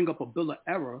bring up a bill of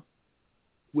error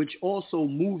which also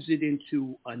moves it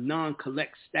into a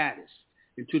non-collect status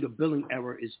until the billing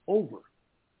error is over.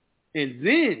 And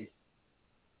then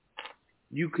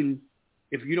you can,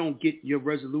 if you don't get your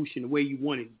resolution the way you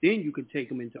want it, then you can take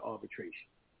them into arbitration.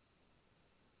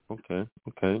 Okay.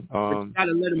 But you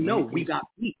gotta let them know we got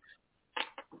beef.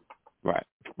 Right.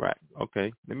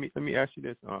 Okay. Let me ask you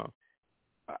this.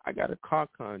 I got a car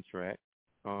contract,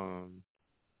 and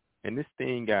this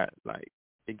thing got like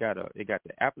it got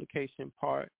the application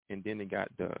part, and then it got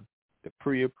the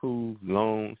pre-approved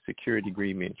loan security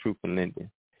agreement, truth in lending.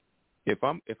 If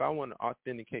I want to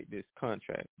authenticate this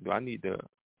contract, do I need to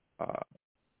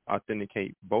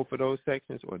authenticate both of those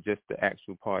sections, or just the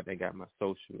actual part that got my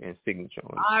social and signature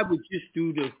on it? I would just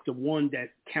do the one that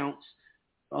counts,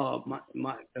 my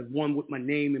one with my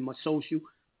name and my social.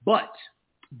 But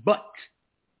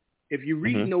if you're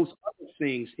reading those other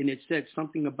things and it said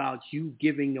something about you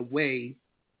giving away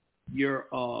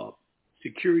your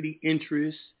security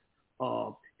interests,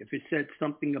 if it said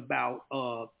something about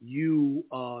you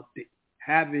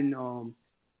having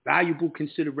valuable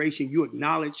consideration, you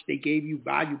acknowledge they gave you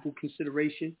valuable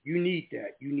consideration, you need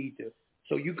that. You need to.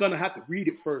 So you're going to have to read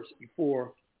it first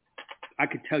before I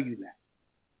could tell you that.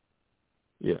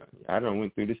 Yeah, I done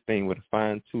went through this thing with a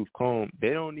fine-tooth comb. They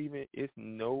don't even, it's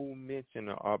no mention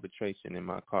of arbitration in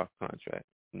my car contract.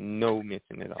 No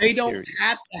mention at all. They don't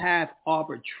have to have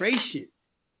arbitration,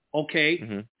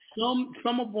 okay?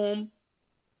 Some of them,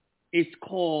 it's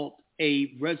called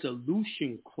a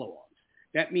resolution clause.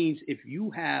 That means if you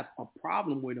have a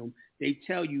problem with them, they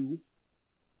tell you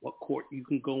what court you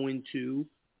can go into,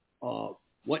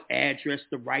 what address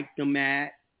to write them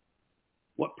at,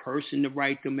 what person to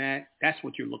write them at. That's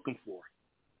what you're looking for.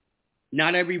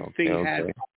 Not everything has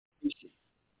arbitration.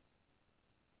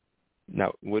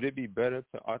 Now, would it be better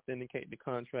to authenticate the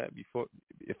contract before,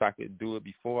 if I could do it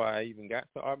before I even got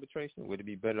to arbitration? Would it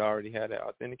be better to already have that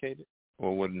authenticated,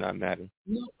 or would it not matter?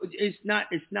 No, it's not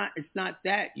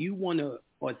that. You want to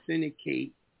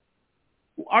authenticate.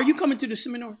 Are you coming to the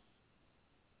seminar?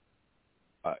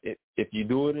 If you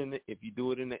do it in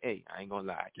the A, I ain't gonna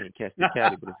lie, I can't catch the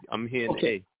caddy, but I'm here in the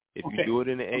A. If you do it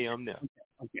in the A, I'm there.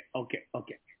 Okay.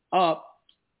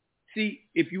 See,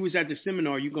 if you was at the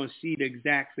seminar, you're gonna see the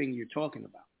exact thing you're talking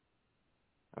about.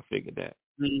 I figured that.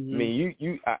 I mean,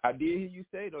 I did hear you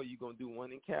say though, you're gonna do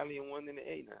one in Cali and one in the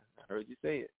A now. I heard you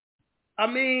say it. I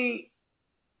mean,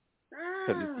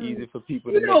 because it's easy for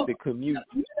people to make the commute.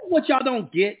 You know what y'all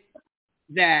don't get?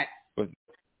 That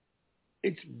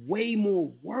it's way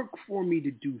more work for me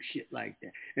to do shit like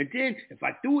that. And then if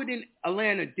I do it in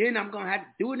Atlanta, then I'm going to have to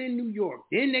do it in New York.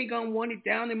 Then they going to want it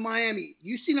down in Miami.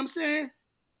 You see what I'm saying?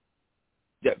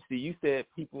 Yeah, see, you said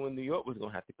people in New York was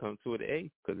going to have to come to the A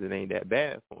because it ain't that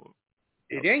bad for them.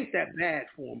 It ain't that bad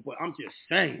for them, but I'm just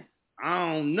saying.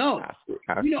 I don't know. I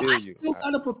still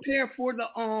got to prepare for the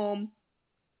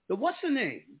what's the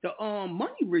name? The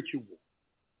money ritual.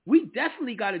 We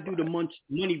definitely got to do the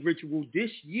money ritual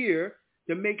this year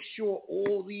to make sure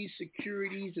all these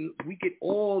securities and we get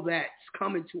all that's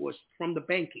coming to us from the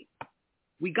banking.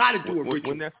 We got to do a ritual.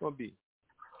 When that's going to be?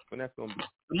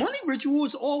 The money ritual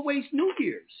is always New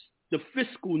Year's, the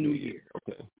fiscal New Year.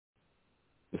 Okay.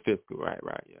 The fiscal, right,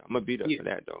 yeah. I'm going to be there for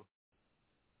that, though.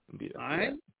 All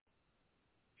right.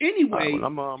 Anyway,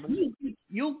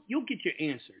 you'll get your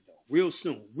answer, though, real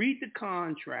soon. Read the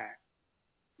contract,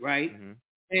 right?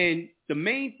 And the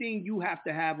main thing you have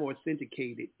to have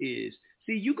authenticated is,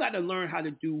 see, you got to learn how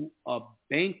to do a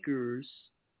banker's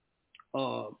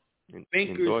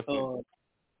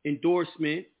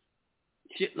endorsement,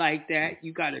 shit like that.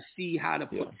 You got to see how to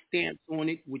put stamps on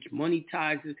it, which money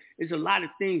ties it. There's a lot of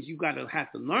things you got to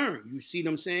have to learn. You see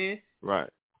what I'm saying? Right.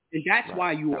 And that's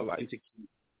why you authenticate,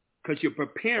 because you're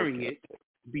preparing it to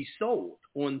be sold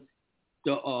on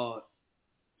the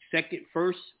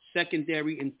first,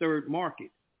 secondary, and third market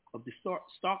of the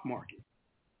stock market.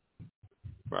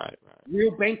 Right.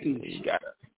 Real banking. You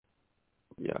gotta.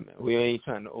 Yeah, man. We ain't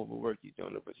trying to overwork you,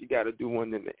 Jonah, but you got to do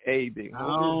one in the A, big. I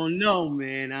don't know,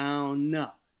 man. I don't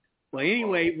know. But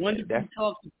anyway, wonderful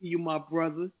talking to you, my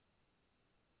brother.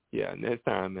 Yeah, next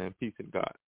time, man. Peace to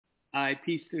God. All right,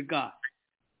 peace to God.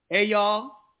 Hey,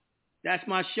 y'all. That's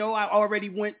my show. I already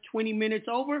went 20 minutes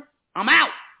over. I'm out.